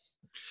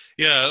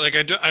 Yeah, like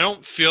I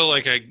don't feel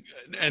like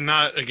and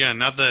not again,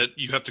 not that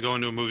you have to go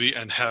into a movie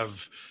and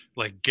have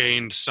like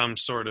gained some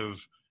sort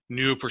of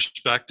new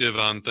perspective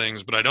on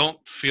things, but I don't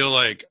feel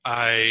like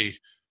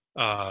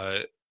uh,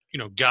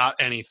 got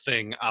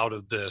anything out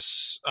of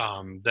this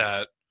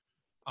that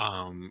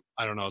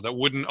I don't know, that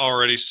wouldn't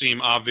already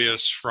seem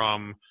obvious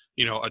from,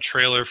 a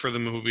trailer for the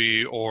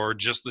movie or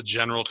just the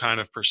general kind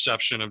of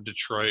perception of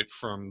Detroit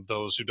from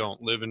those who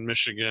don't live in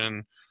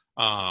Michigan.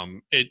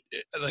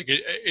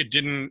 It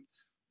didn't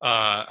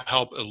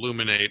help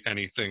illuminate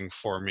anything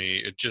for me.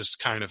 It just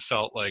kind of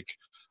felt like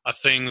a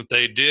thing that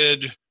they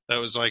did that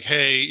was like,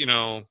 hey,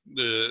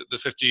 the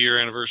 50-year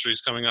anniversary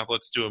is coming up.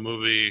 Let's do a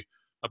movie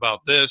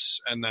about this,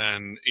 and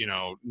then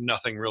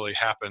nothing really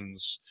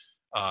happens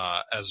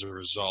as a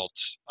result.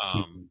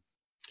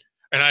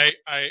 And I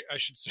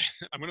should say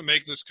I'm going to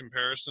make this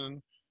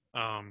comparison,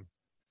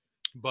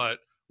 but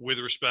with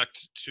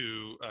respect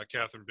to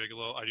Catherine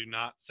Bigelow, I do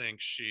not think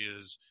she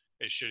is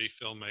a shitty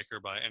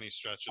filmmaker by any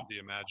stretch of the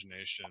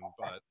imagination.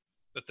 But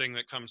the thing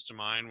that comes to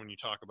mind when you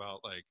talk about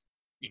like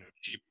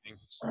cheapening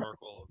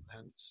historical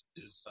events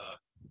is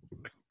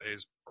Michael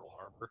Bay's Pearl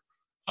Harbor.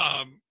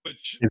 But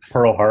It's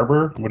Pearl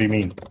Harbor. What do you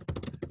mean?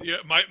 yeah,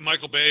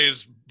 Michael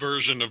Bay's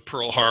version of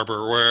Pearl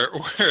Harbor, where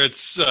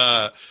it's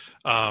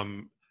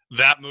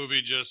that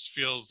movie just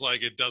feels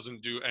like it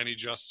doesn't do any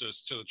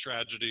justice to the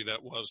tragedy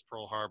that was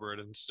Pearl Harbor. It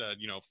instead,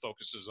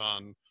 focuses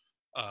on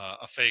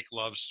a fake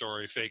love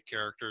story, fake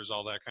characters,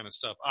 all that kind of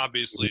stuff.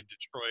 Obviously,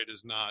 Detroit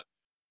is not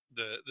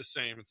the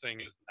same thing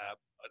as that,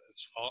 but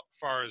as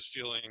far as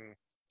feeling,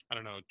 I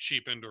don't know,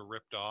 cheapened or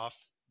ripped off,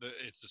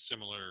 it's a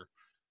similar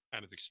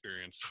kind of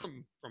experience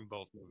from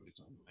both movies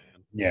on my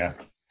end. Yeah.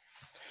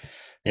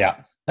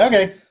 Yeah.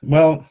 Okay.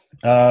 Well,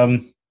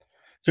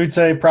 so we'd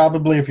say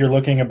probably if you're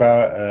looking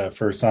about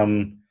for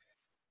some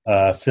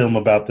film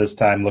about this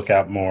time, look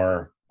out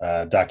more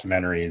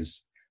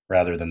documentaries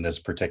rather than this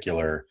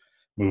particular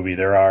movie.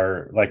 There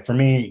are, like, for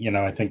me,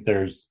 I think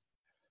there's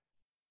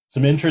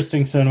some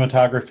interesting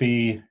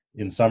cinematography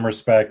in some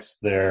respects.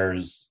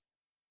 There's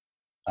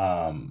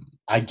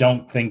I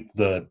don't think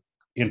the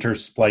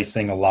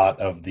intersplicing a lot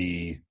of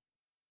the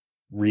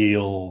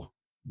real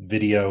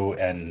video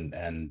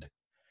and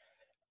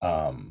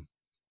um,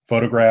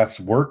 photographs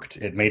worked.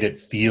 It made it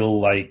feel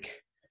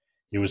like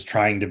it was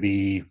trying to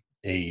be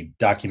a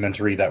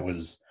documentary that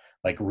was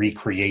like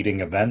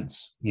recreating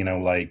events.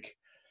 Like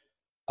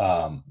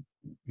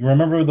you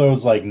remember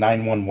those like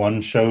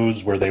 911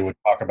 shows where they would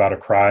talk about a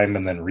crime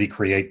and then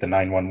recreate the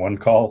 911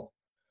 call?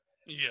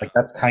 Yeah, Like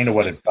that's kind of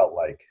what it felt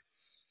like.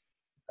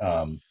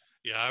 Um,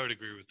 yeah, I would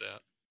agree with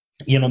that.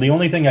 the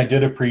only thing I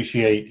did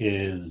appreciate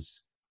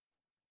is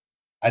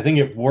I think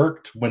it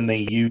worked when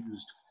they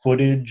used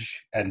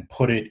footage and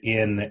put it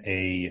in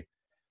a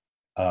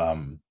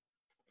um,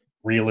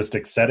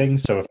 realistic setting.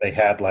 So if they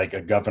had like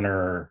a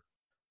governor,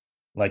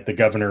 like the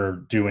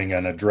governor doing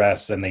an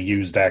address, and they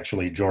used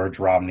actually George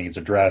Romney's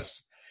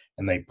address,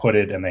 and they put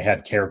it and they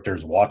had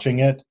characters watching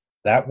it,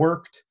 that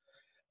worked.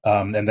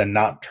 And then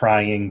not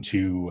trying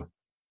to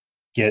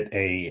get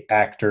a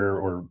actor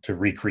or to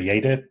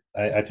recreate it,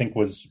 I think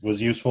was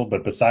useful.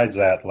 But besides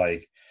that,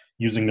 like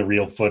using the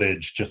real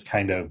footage just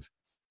kind of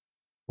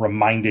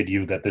reminded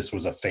you that this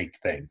was a fake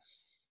thing.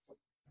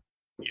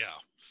 Yeah.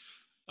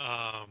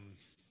 Um,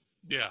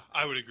 yeah,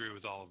 I would agree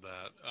with all of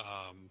that.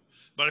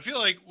 But I feel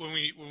like when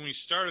we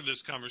started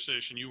this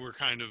conversation, you were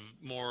kind of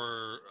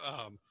more,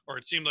 or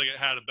it seemed like it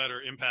had a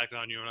better impact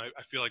on you, and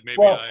I feel like maybe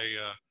Well,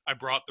 I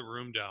brought the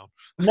room down.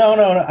 no.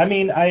 I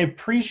mean, I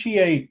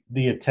appreciate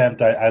the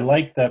attempt. I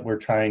like that we're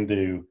trying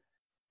to,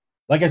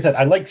 like I said,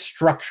 I like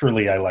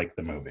structurally, I like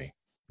the movie.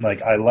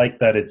 Like, I like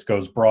that it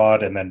goes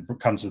broad and then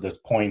comes to this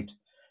point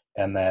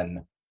and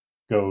then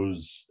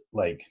goes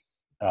like,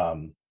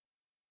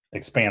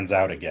 expands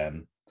out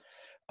again.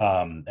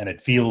 And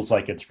it feels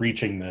like it's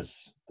reaching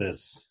this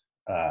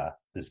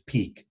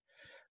peak,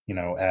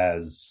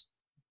 as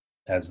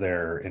as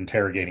they're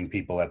interrogating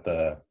people at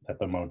the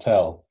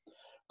motel.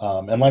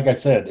 And like I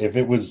said,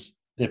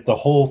 if the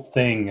whole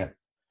thing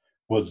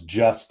was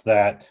just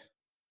that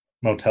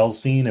motel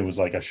scene, it was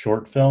like a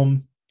short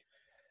film.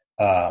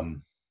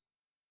 Um,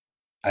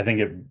 I think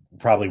it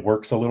probably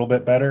works a little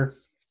bit better.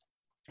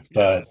 Yeah.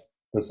 But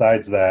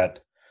besides that,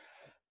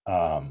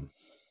 um,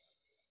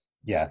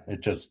 yeah,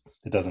 it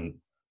doesn't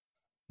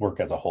work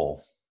as a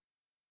whole.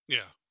 Yeah.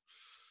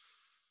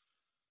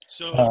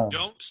 So Um,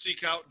 don't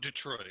seek out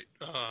Detroit.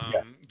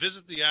 yeah,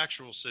 Visit the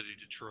actual city,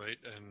 Detroit,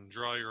 and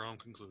draw your own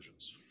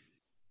conclusions.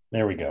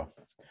 there we go.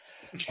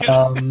 Yeah.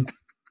 Um,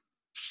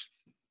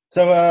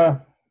 so,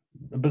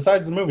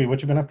 besides the movie,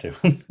 what you been up to?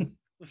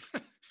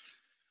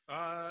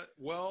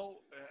 Well,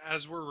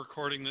 as we're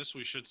recording this,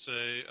 we should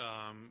say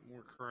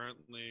we're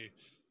currently,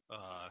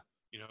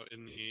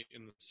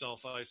 in the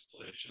self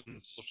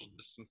isolation, social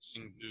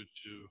distancing due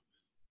to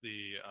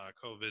the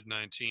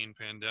COVID-19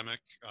 pandemic.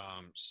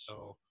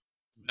 So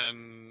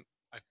then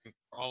I think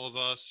for all of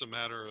us, a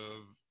matter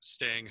of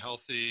staying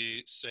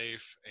healthy,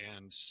 safe,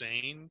 and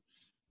sane.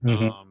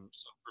 Hmm.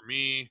 So for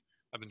me,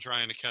 I've been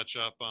trying to catch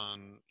up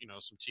on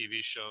some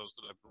TV shows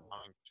that I've been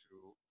wanting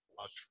to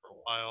watch for a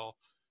while.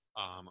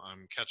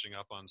 I'm catching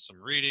up on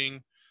some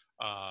reading.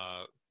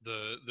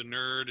 The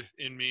nerd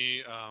in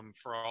me,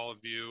 for all of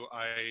you,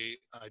 I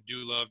do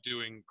love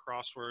doing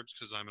crosswords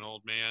because I'm an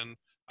old man.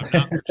 I'm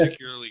not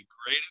particularly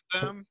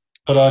great at them.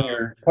 Put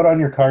on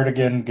your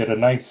cardigan, get a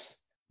nice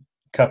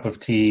cup of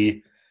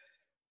tea,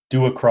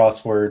 do a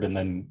crossword, and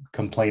then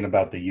complain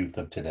about the youth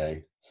of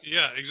today.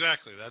 Yeah,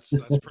 exactly. That's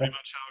pretty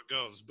much how it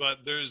goes. But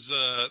there's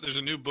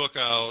a new book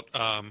out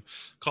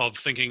called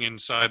Thinking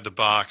Inside the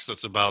Box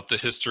that's about the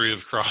history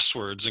of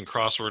crosswords and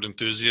crossword Oh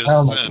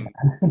enthusiasts, my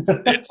and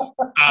god! it's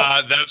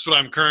that's what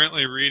I'm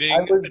currently I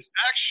reading. was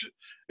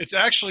It's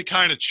actually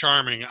kind of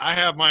charming. I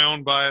have my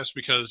own bias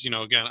because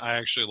again, I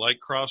actually like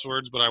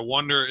crosswords, but I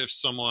wonder if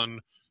someone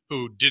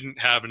who didn't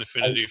have an I,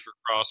 affinity for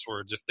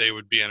crosswords if they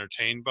would be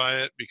entertained by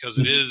it because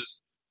it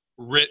is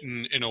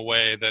written in a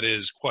way that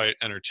is quite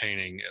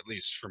entertaining, at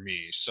least for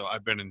me. So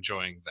I've been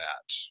enjoying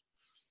that.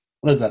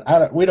 listen.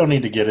 We don't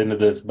need to get into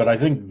this, but I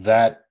think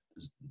that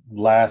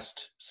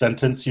last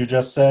sentence you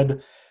just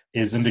said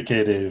is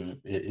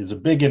a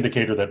big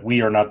indicator that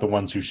we are not the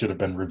ones who should have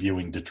been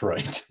reviewing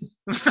Detroit.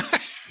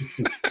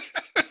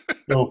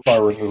 So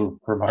far removed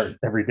from our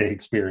everyday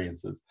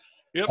experiences.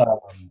 Yep.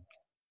 Um,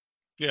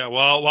 Yeah.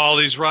 Well, while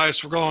these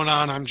riots were going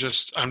on, I'm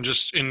just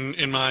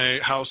in my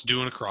house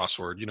doing a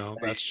crossword.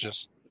 That's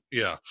just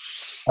yeah.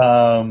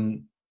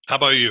 um, How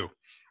about you?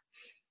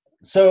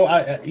 so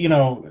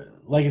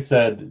like I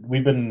said, we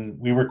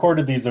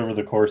recorded these over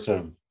the course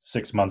of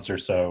 6 months or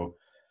so,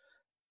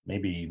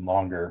 maybe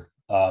longer.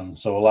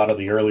 So a lot of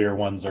the earlier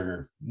ones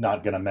are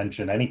not going to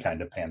mention any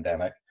kind of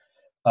pandemic.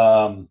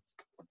 Um,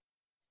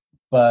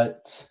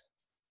 but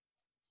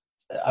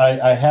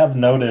I have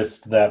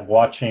noticed that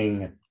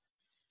watching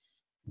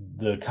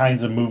the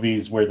kinds of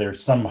movies where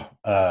there's some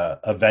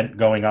event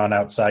going on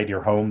outside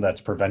your home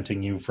that's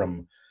preventing you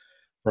from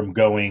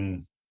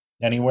going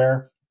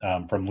anywhere,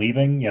 from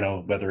leaving,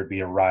 whether it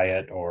be a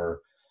riot or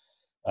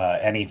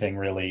anything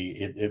really,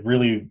 it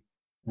really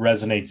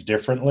resonates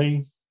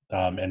differently,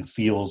 and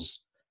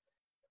feels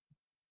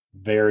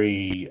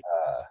very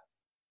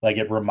like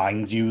it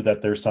reminds you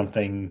that there's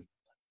something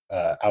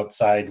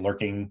outside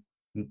lurking,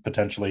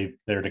 potentially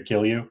there to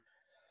kill you.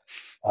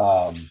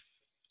 Um,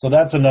 so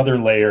that's another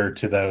layer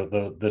to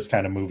the this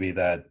kind of movie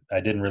that I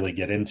didn't really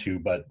get into,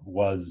 but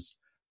was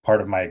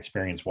part of my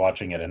experience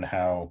watching it, and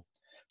how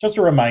just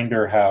a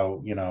reminder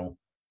how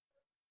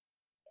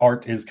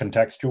art is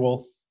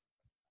contextual,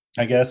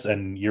 I guess,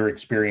 and your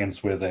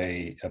experience with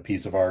a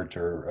piece of art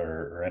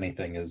or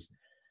anything is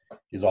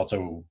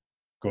also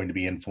going to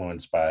be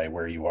influenced by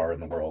where you are in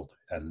the world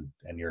and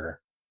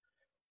your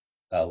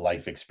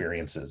life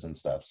experiences and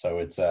stuff. So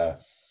it's I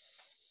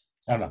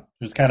don't know.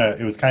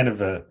 It was kind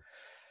of a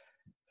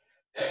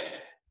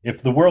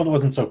if the world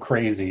wasn't so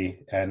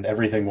crazy and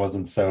everything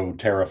wasn't so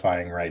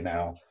terrifying right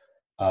now,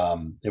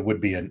 it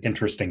would be an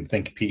interesting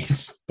think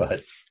piece,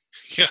 but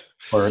Yeah.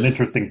 or an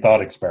interesting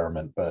thought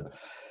experiment. But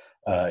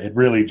it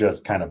really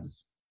just kind of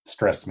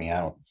stressed me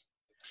out.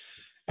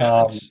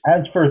 Yeah. It's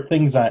As for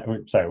things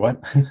sorry,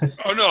 what?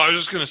 Oh no, I was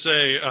just gonna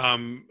say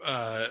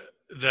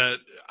that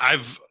I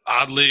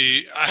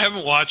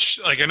haven't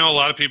watched, like, I know a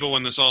lot of people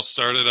when this all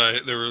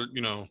started. There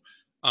were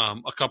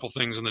a couple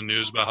things in the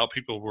news about how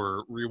people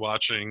were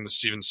rewatching the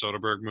Steven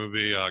Soderbergh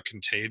movie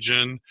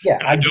Contagion, Yeah,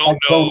 and I I don't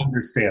don't know.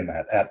 understand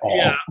that at all.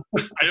 Yeah,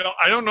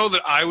 I don't know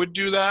that I would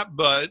do that,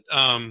 but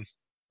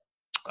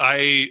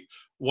I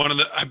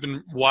I've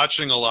been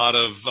watching a lot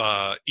of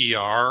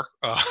ER,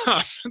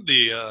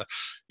 the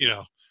you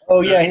know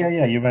Oh the yeah, yeah,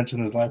 yeah. You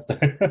mentioned this last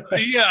time.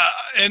 yeah,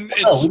 and No,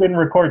 we it's didn't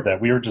record that.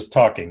 We were just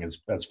talking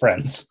as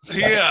friends. So.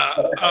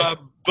 yeah,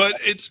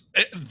 but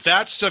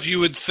that stuff you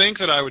would think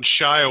that I would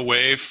shy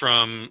away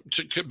from,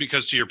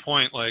 because to your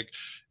point, like,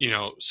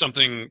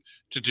 something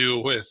to do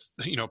with,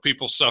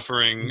 people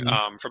suffering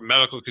Mhm. from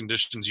medical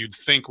conditions you'd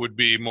think would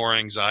be more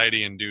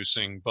anxiety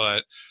inducing.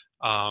 But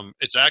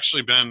It's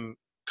actually been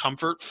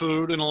comfort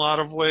food in a lot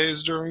of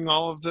ways during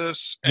all of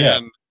this. Yeah.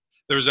 And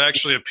there's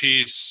actually a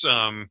piece.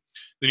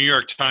 The New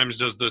York Times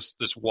does this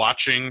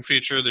watching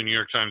feature, the New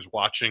York Times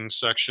watching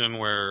section,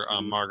 where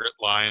Margaret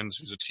Lyons,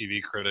 who's a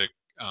TV critic,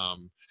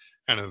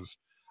 kind of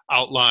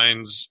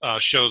outlines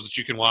shows that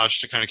you can watch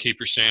to kind of keep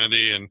your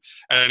sanity. And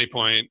at any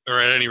point, or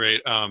at any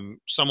rate,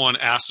 someone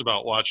asked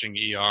about watching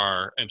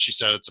ER, and she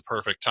said it's a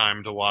perfect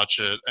time to watch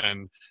it.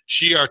 And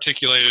she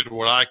articulated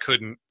what I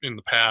couldn't in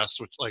the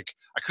past, which, like,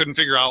 I couldn't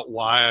figure out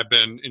why I've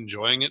been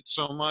enjoying it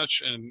so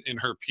much. And in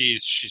her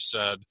piece, she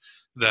said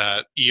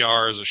that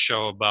ER is a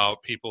show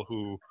about people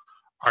who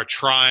are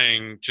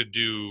trying to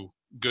do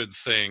good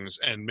things,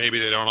 and maybe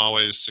they don't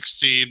always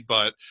succeed,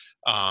 but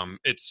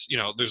it's,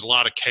 there's a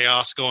lot of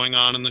chaos going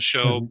on in the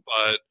show,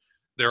 but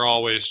they're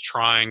always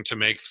trying to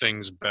make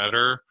things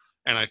better.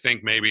 And I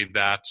think maybe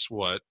that's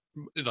what,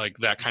 like,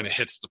 that kind of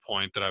hits the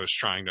point that I was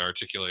trying to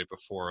articulate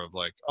before, of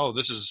like, oh,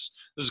 this is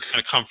kind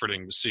of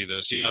comforting to see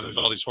this. There's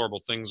all these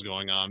horrible things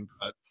going on,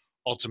 but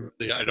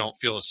ultimately I don't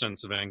feel a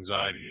sense of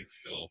anxiety. I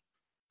feel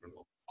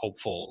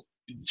hopeful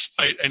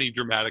despite any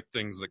dramatic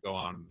things that go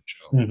on in the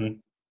show. Mm-hmm.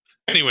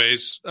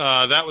 Anyways,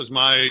 that was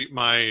my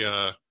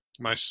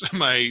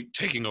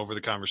taking over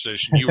the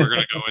conversation. You were going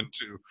to go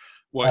into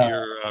what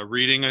you're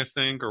reading, I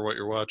think, or what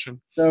you're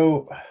watching.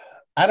 So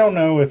I don't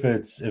know if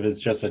it's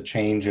just a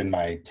change in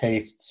my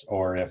tastes,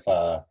 or if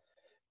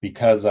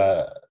because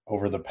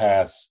over the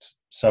past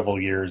several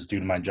years, due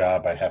to my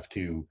job, I have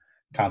to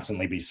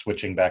constantly be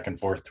switching back and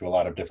forth to a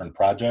lot of different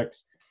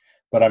projects.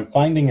 But I'm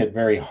finding it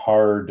very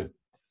hard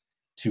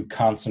to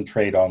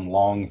concentrate on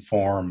long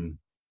form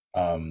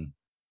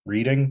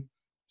reading,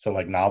 so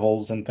like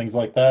novels and things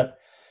like that.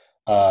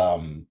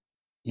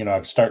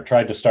 I've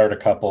tried to start a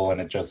couple, and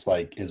it just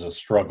like is a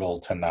struggle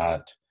to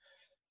not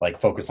like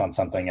focus on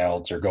something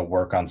else or go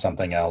work on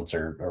something else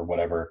or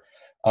whatever.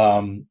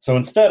 So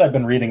instead I've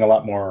been reading a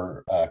lot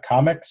more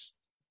comics.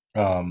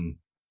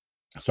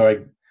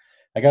 So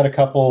I got a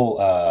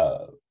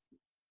couple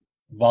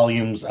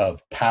volumes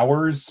of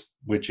Powers,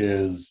 which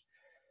is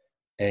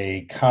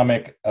a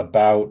comic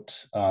about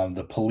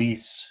the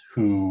police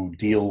who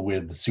deal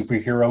with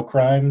superhero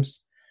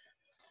crimes.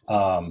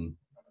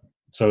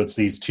 So it's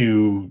these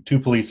two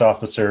police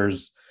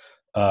officers,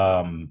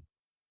 and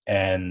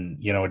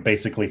it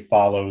basically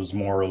follows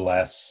more or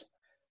less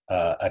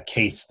a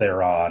case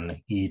they're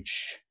on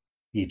each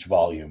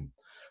volume.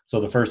 So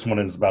the first one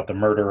is about the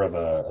murder of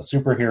a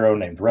superhero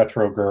named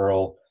Retro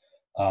Girl.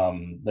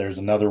 There's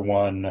another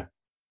one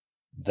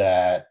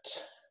that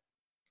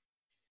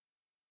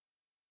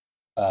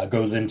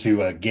goes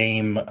into a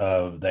game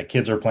that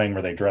kids are playing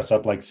where they dress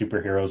up like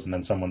superheroes and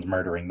then someone's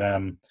murdering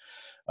them.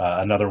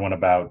 Another one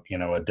about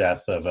another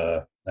death of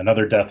a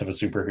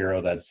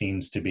superhero that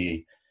seems to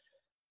be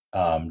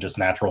just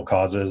natural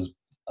causes,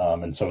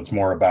 and so it's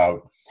more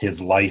about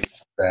his life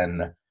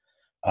than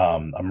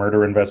a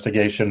murder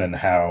investigation,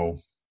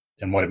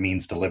 and what it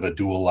means to live a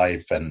dual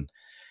life, and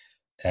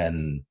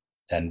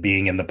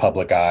being in the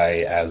public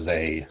eye as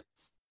a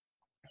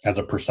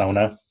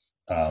persona.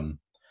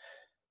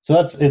 So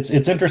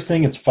it's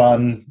interesting. It's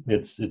fun.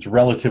 It's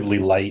relatively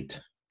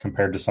light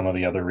compared to some of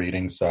the other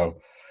readings. So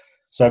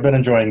I've been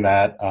enjoying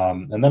that.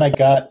 And then I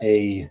got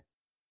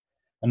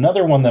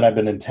another one that I've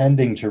been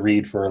intending to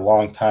read for a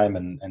long time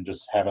and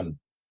just haven't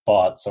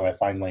bought. So I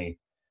finally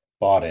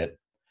bought it.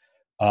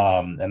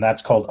 And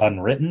that's called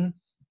Unwritten.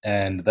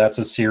 And that's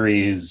a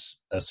series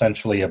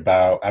essentially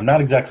about, I'm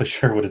not exactly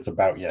sure what it's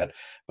about yet,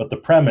 but the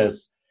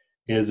premise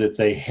is it's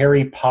a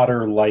Harry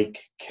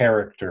Potter-like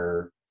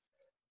character,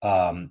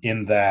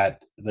 in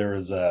that there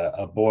is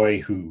a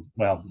boy who,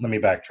 well, let me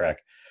backtrack.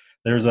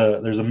 There's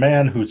a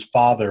man whose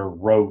father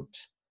wrote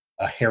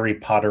a Harry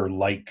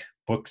Potter-like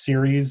book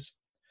series,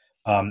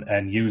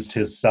 and used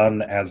his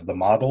son as the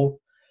model.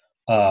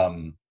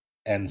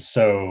 And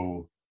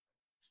so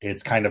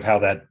it's kind of how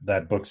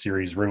that book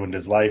series ruined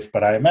his life.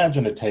 But I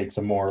imagine it takes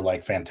a more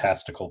like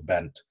fantastical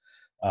bent,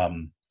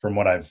 from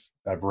what I've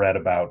read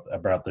about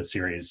the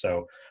series.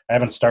 So I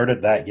haven't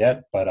started that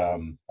yet, but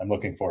I'm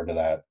looking forward to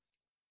that.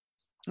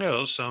 Yeah,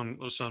 those sound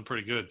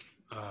pretty good.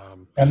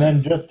 And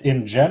then just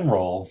in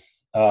general,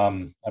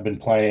 I've been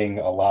playing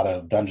a lot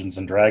of Dungeons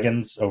and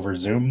Dragons over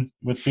Zoom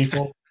with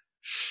people.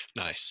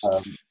 Nice.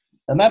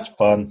 And that's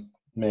fun,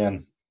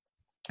 man.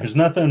 There's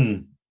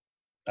nothing,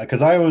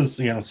 because I always,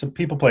 some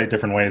people play it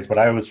different ways, but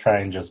I always try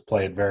and just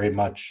play it very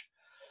much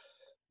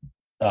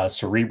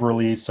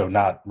cerebrally. So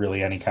not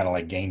really any kind of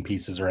like game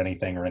pieces or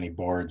anything or any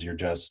boards. You're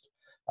just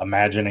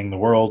imagining the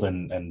world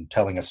and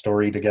telling a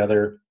story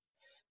together.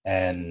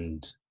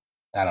 And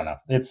I don't know.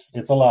 It's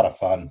a lot of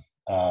fun.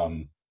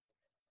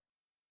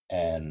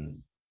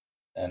 And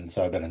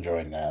so I've been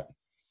enjoying that.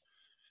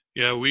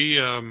 Yeah, we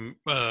a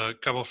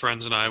couple of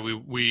friends and I,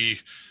 we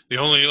the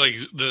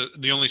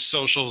only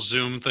social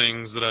Zoom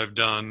things that I've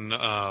done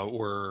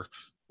were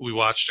we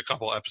watched a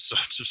couple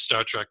episodes of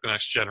Star Trek: The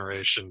Next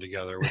Generation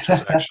together, which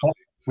is actually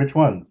Which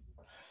ones?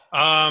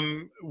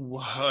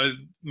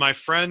 My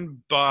friend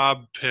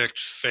Bob picked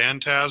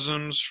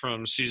Phantasms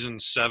from season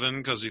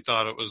 7 because he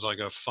thought it was like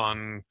a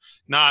fun,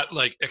 not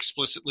like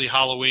explicitly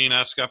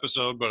Halloween-esque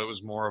episode, but it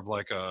was more of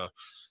like I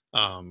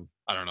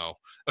don't know,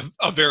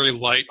 a very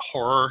light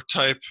horror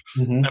type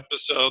Hmm.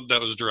 episode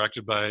that was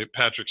directed by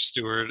Patrick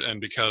Stewart.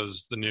 And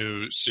because the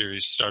new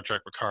series Star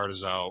Trek Picard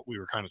is out, we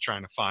were kind of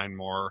trying to find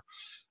more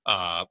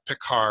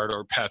Picard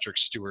or Patrick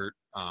Stewart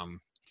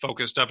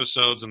focused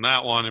episodes. And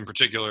that one in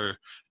particular,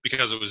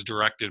 because it was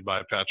directed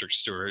by Patrick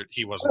Stewart,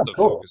 he wasn't Oh, the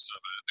cool. focus of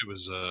it. It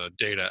was a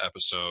Data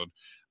episode.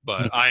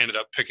 But Mhm. I ended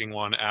up picking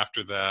one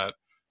after that.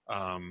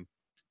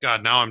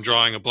 God, now I'm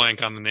drawing a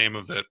blank on the name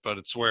of it, but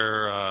it's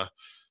where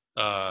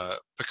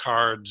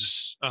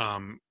Picard's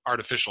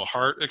artificial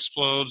heart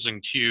explodes,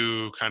 and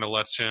Q kind of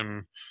lets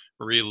him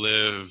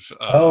relive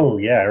Oh,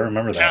 yeah, I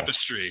remember that one.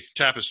 Tapestry.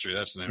 Tapestry,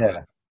 that's the name of it.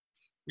 Yeah.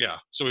 Yeah,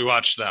 so we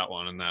watched that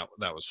one, and that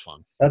was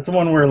fun. That's the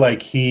one where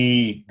like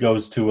he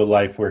goes to a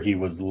life where he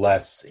was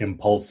less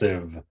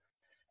impulsive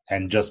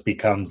and just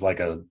becomes like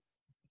a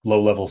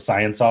low-level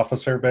science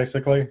officer,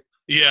 basically.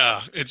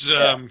 Yeah,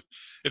 Yeah.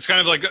 it's kind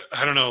of like,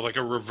 I don't know, like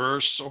a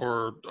reverse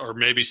or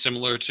maybe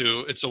similar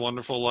to It's a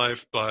Wonderful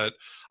Life. But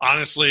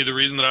honestly, the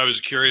reason that I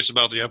was curious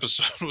about the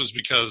episode was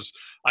because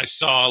I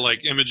saw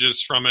like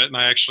images from it, and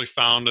I actually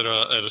found at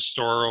a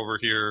store over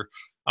here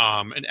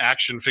an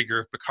action figure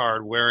of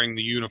Picard wearing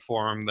the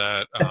uniform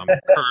that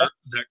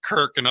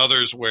Kirk and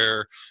others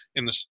wear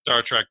in the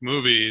Star Trek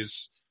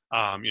movies.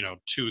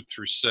 2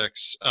 through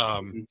 6.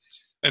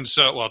 And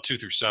so, well, 2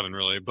 through 7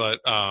 really,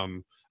 but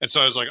and so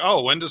I was like,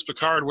 oh, when does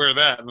Picard wear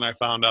that? And then I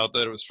found out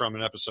that it was from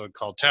an episode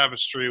called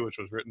Tapestry, which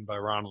was written by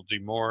Ronald D.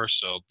 Moore.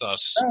 So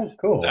thus, Oh,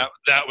 cool.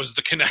 that was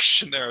the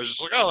connection there. I was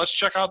just like, oh, let's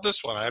check out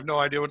this one. I have no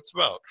idea what it's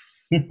about.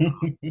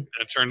 And it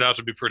turned out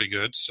to be pretty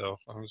good, so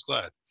I was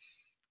glad.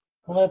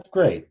 Well, that's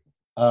great.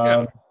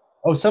 Yeah.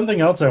 Oh,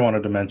 something else I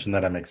wanted to mention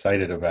that I'm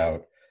excited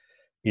about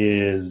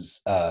is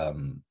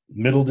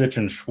Middleditch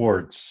and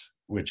Schwartz,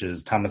 which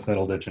is Thomas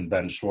Middleditch and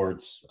Ben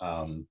Schwartz.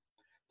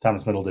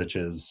 Thomas Middleditch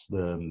is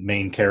the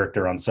main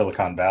character on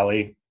Silicon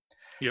Valley,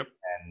 Yep.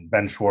 and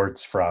Ben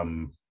Schwartz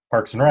from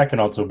Parks and Rec,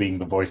 and also being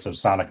the voice of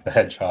Sonic the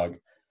Hedgehog.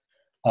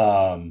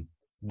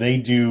 They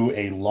do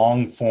a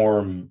long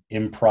form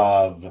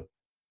improv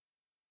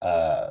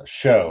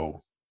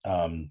show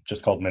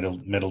just called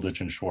Middleditch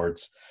and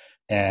Schwartz.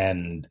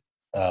 And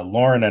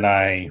Lauren and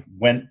I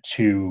went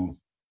to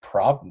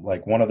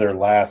like one of their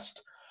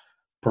last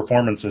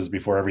performances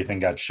before everything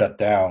got shut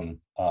down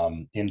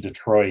in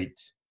Detroit,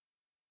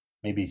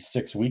 maybe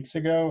 6 weeks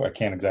ago. I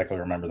can't exactly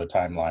remember the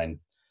timeline,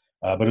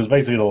 but it was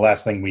basically the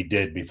last thing we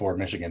did before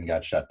Michigan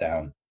got shut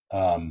down.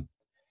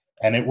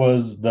 And it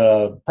was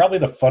the probably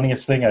the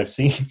funniest thing I've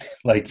seen.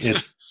 Like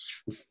it's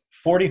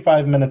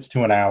 45 minutes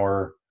to an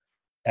hour,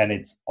 and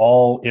it's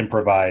all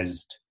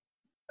improvised,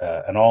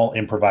 an all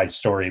improvised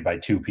story by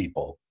two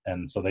people,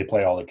 and so they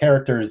play all the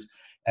characters,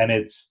 and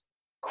it's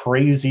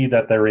crazy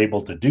that they're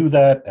able to do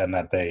that and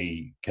that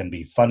they can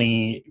be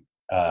funny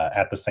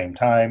at the same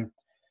time.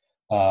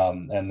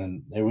 And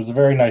then it was a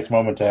very nice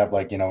moment to have,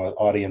 like, an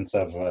audience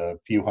of a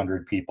few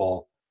hundred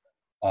people.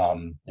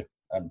 If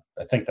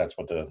I think that's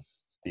what the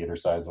theater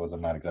size was.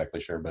 I'm not exactly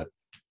sure, but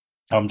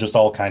just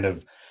all kind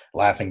of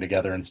laughing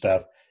together and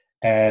stuff.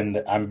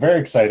 And I'm very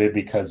excited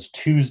because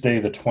Tuesday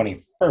the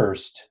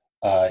 21st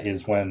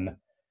is when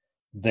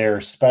their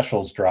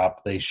specials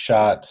drop. They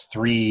shot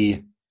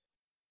 3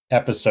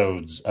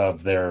 episodes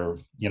of their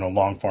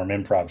long form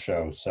improv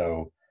show,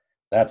 so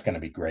that's going to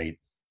be great.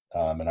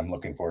 And I'm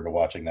looking forward to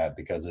watching that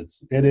because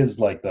it is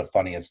like the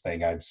funniest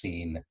thing I've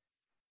seen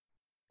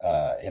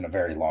in a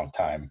very long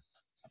time.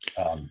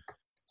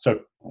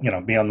 So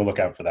be on the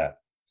lookout for that.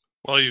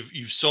 Well,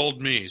 you've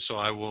sold me, so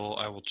I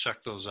will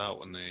check those out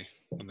when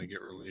they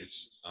get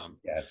released.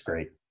 Yeah, it's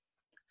great.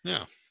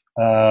 Yeah.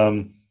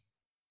 Um,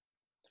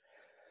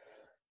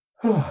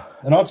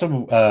 and also,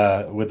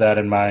 with that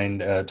in mind,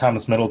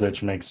 Thomas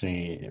Middleditch makes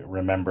me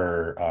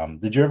remember.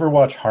 Did you ever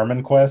watch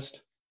Harmon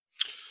Quest?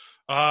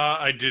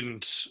 I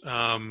didn't,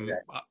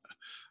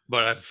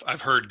 but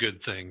I've heard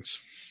good things.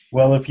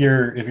 Well, if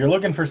you're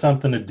looking for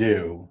something to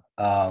do,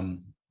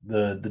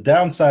 the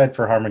downside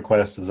for Harmon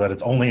Quest is that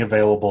it's only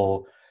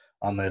available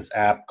on this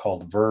app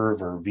called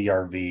Verve or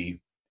VRV,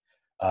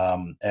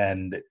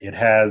 and it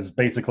has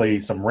basically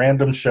some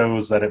random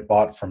shows that it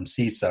bought from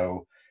CISO,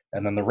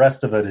 and then the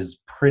rest of it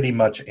is pretty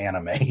much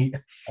anime.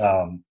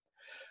 um,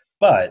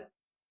 but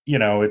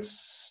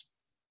it's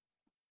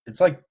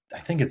like, I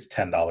think it's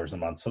 $10 a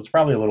month, so it's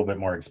probably a little bit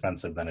more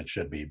expensive than it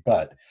should be.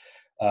 But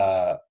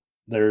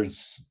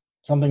there's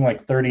something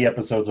like 30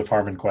 episodes of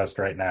Harmon Quest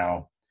right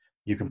now.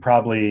 You can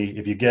probably,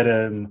 if you get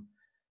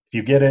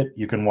it,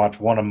 you can watch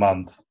one a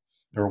month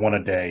or one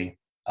a day.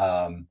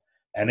 And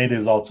it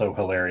is also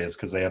hilarious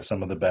because they have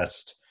some of the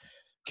best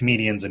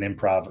comedians and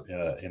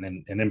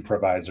and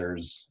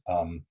improvisers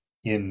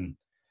in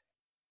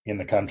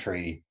the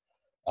country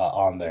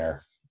on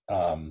there.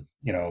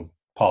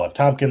 Paul F.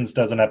 Tompkins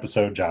does an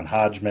episode, John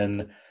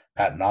Hodgman,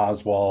 Patton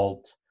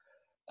Oswalt,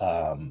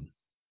 um,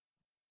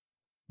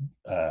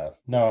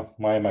 No,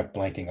 why am I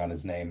blanking on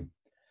his name?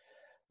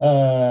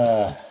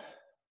 Oh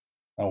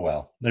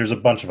well, there's a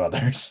bunch of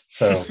others.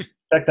 So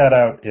check that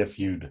out if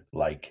you'd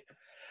like.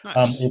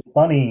 Nice. It's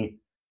funny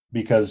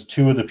because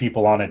two of the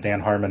people on it, Dan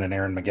Harmon and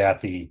Aaron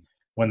McGaffey,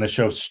 when the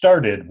show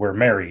started, were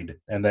married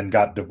and then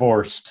got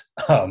divorced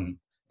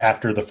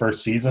after the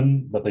first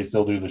season, but they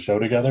still do the show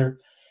together.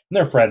 And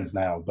they're friends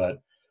now, but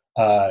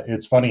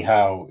it's funny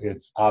how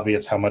it's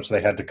obvious how much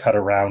they had to cut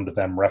around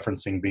them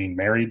referencing being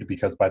married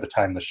because by the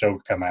time the show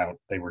come out,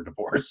 they were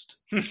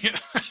divorced.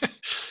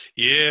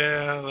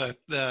 Yeah,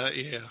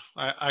 yeah,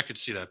 I could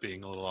see that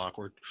being a little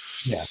awkward.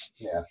 Yeah,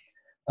 yeah.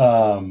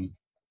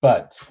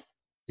 But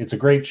it's a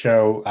great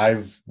show.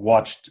 I've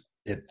watched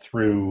it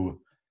through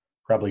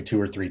probably 2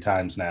 or 3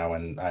 times now,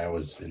 and I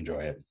always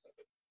enjoy it.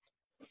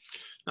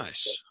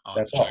 Nice. I'll have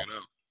That's to all. check it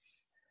out.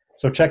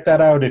 So check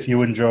that out if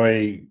you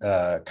enjoy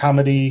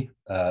comedy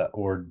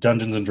or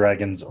Dungeons and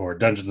Dragons or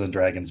Dungeons and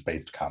Dragons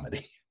based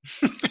comedy.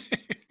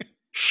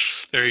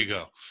 There you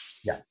go.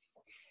 Yeah.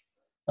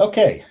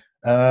 Okay.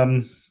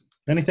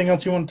 Anything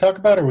else you want to talk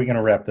about, or are we going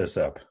to wrap this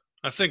up?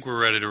 I think we're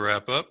ready to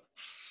wrap up.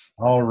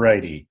 All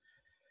righty.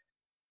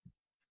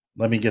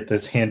 Let me get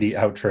this handy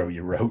outro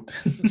you wrote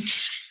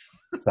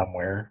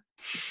somewhere.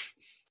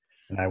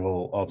 And I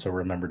will also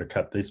remember to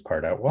cut this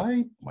part out.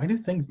 Why do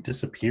things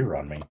disappear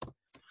on me?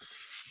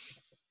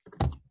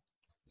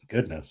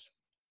 Goodness.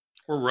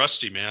 We're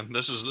rusty, man.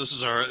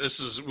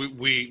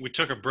 We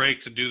took a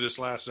break to do this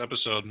last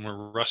episode, and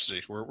we're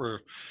rusty.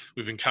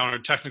 We've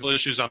encountered technical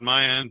issues on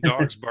my end,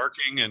 dogs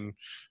barking, and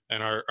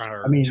our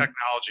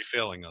technology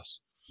failing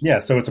us. Yeah,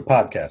 so it's a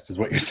podcast, is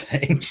what you're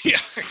saying.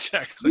 Yeah,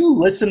 exactly. Do you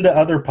listen to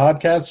other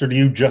podcasts, or do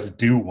you just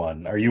do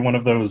one? Are you one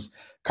of those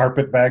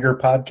carpetbagger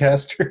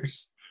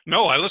podcasters?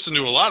 No, I listen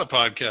to a lot of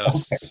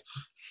podcasts. Okay.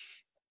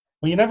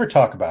 Well, you never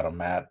talk about them,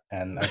 Matt,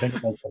 and I think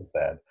it makes them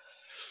sad.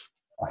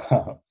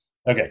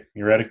 Okay,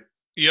 you ready?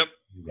 Yep.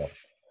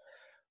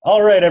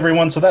 All right,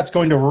 everyone. So that's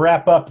going to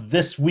wrap up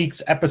this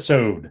week's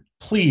episode.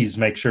 Please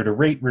make sure to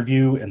rate,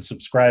 review, and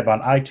subscribe on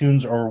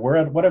iTunes or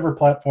whatever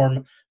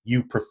platform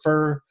you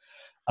prefer.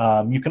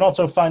 You can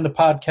also find the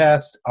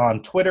podcast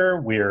on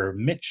Twitter. We're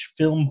Mitch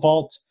Film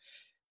Vault,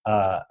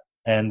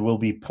 and we'll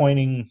be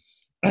pointing.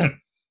 I'm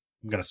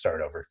going to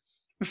start over.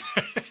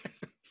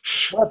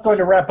 Well, that's going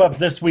to wrap up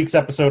this week's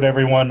episode,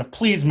 everyone.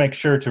 Please make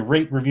sure to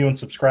rate, review, and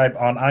subscribe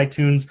on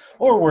iTunes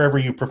or wherever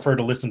you prefer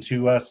to listen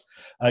to us.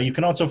 You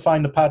can also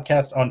find the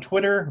podcast on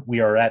Twitter. We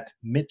are at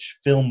Mitch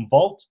Film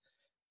Vault.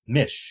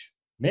 Mish.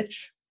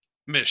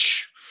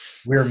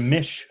 We're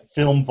Mish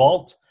Film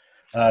Vault.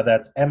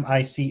 That's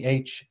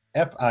MICHFILMVAULT.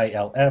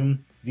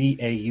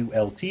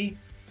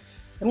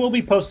 And we'll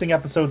be posting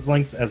episodes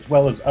links as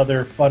well as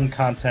other fun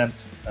content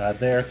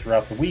there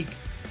throughout the week.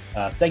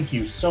 Thank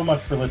you so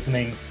much for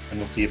listening, and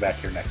we'll see you back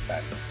here next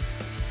time.